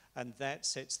resilience, and that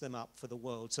sets them up for the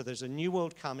world. So there's a new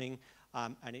world coming,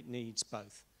 and it needs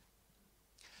both.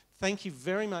 Thank you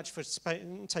very much for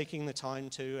taking the time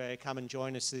to come and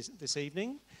join us this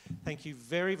evening. Thank you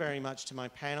very, very much to my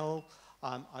panel.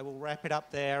 I will wrap it up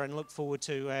there and look forward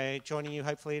to joining you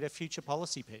hopefully at a future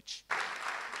policy pitch.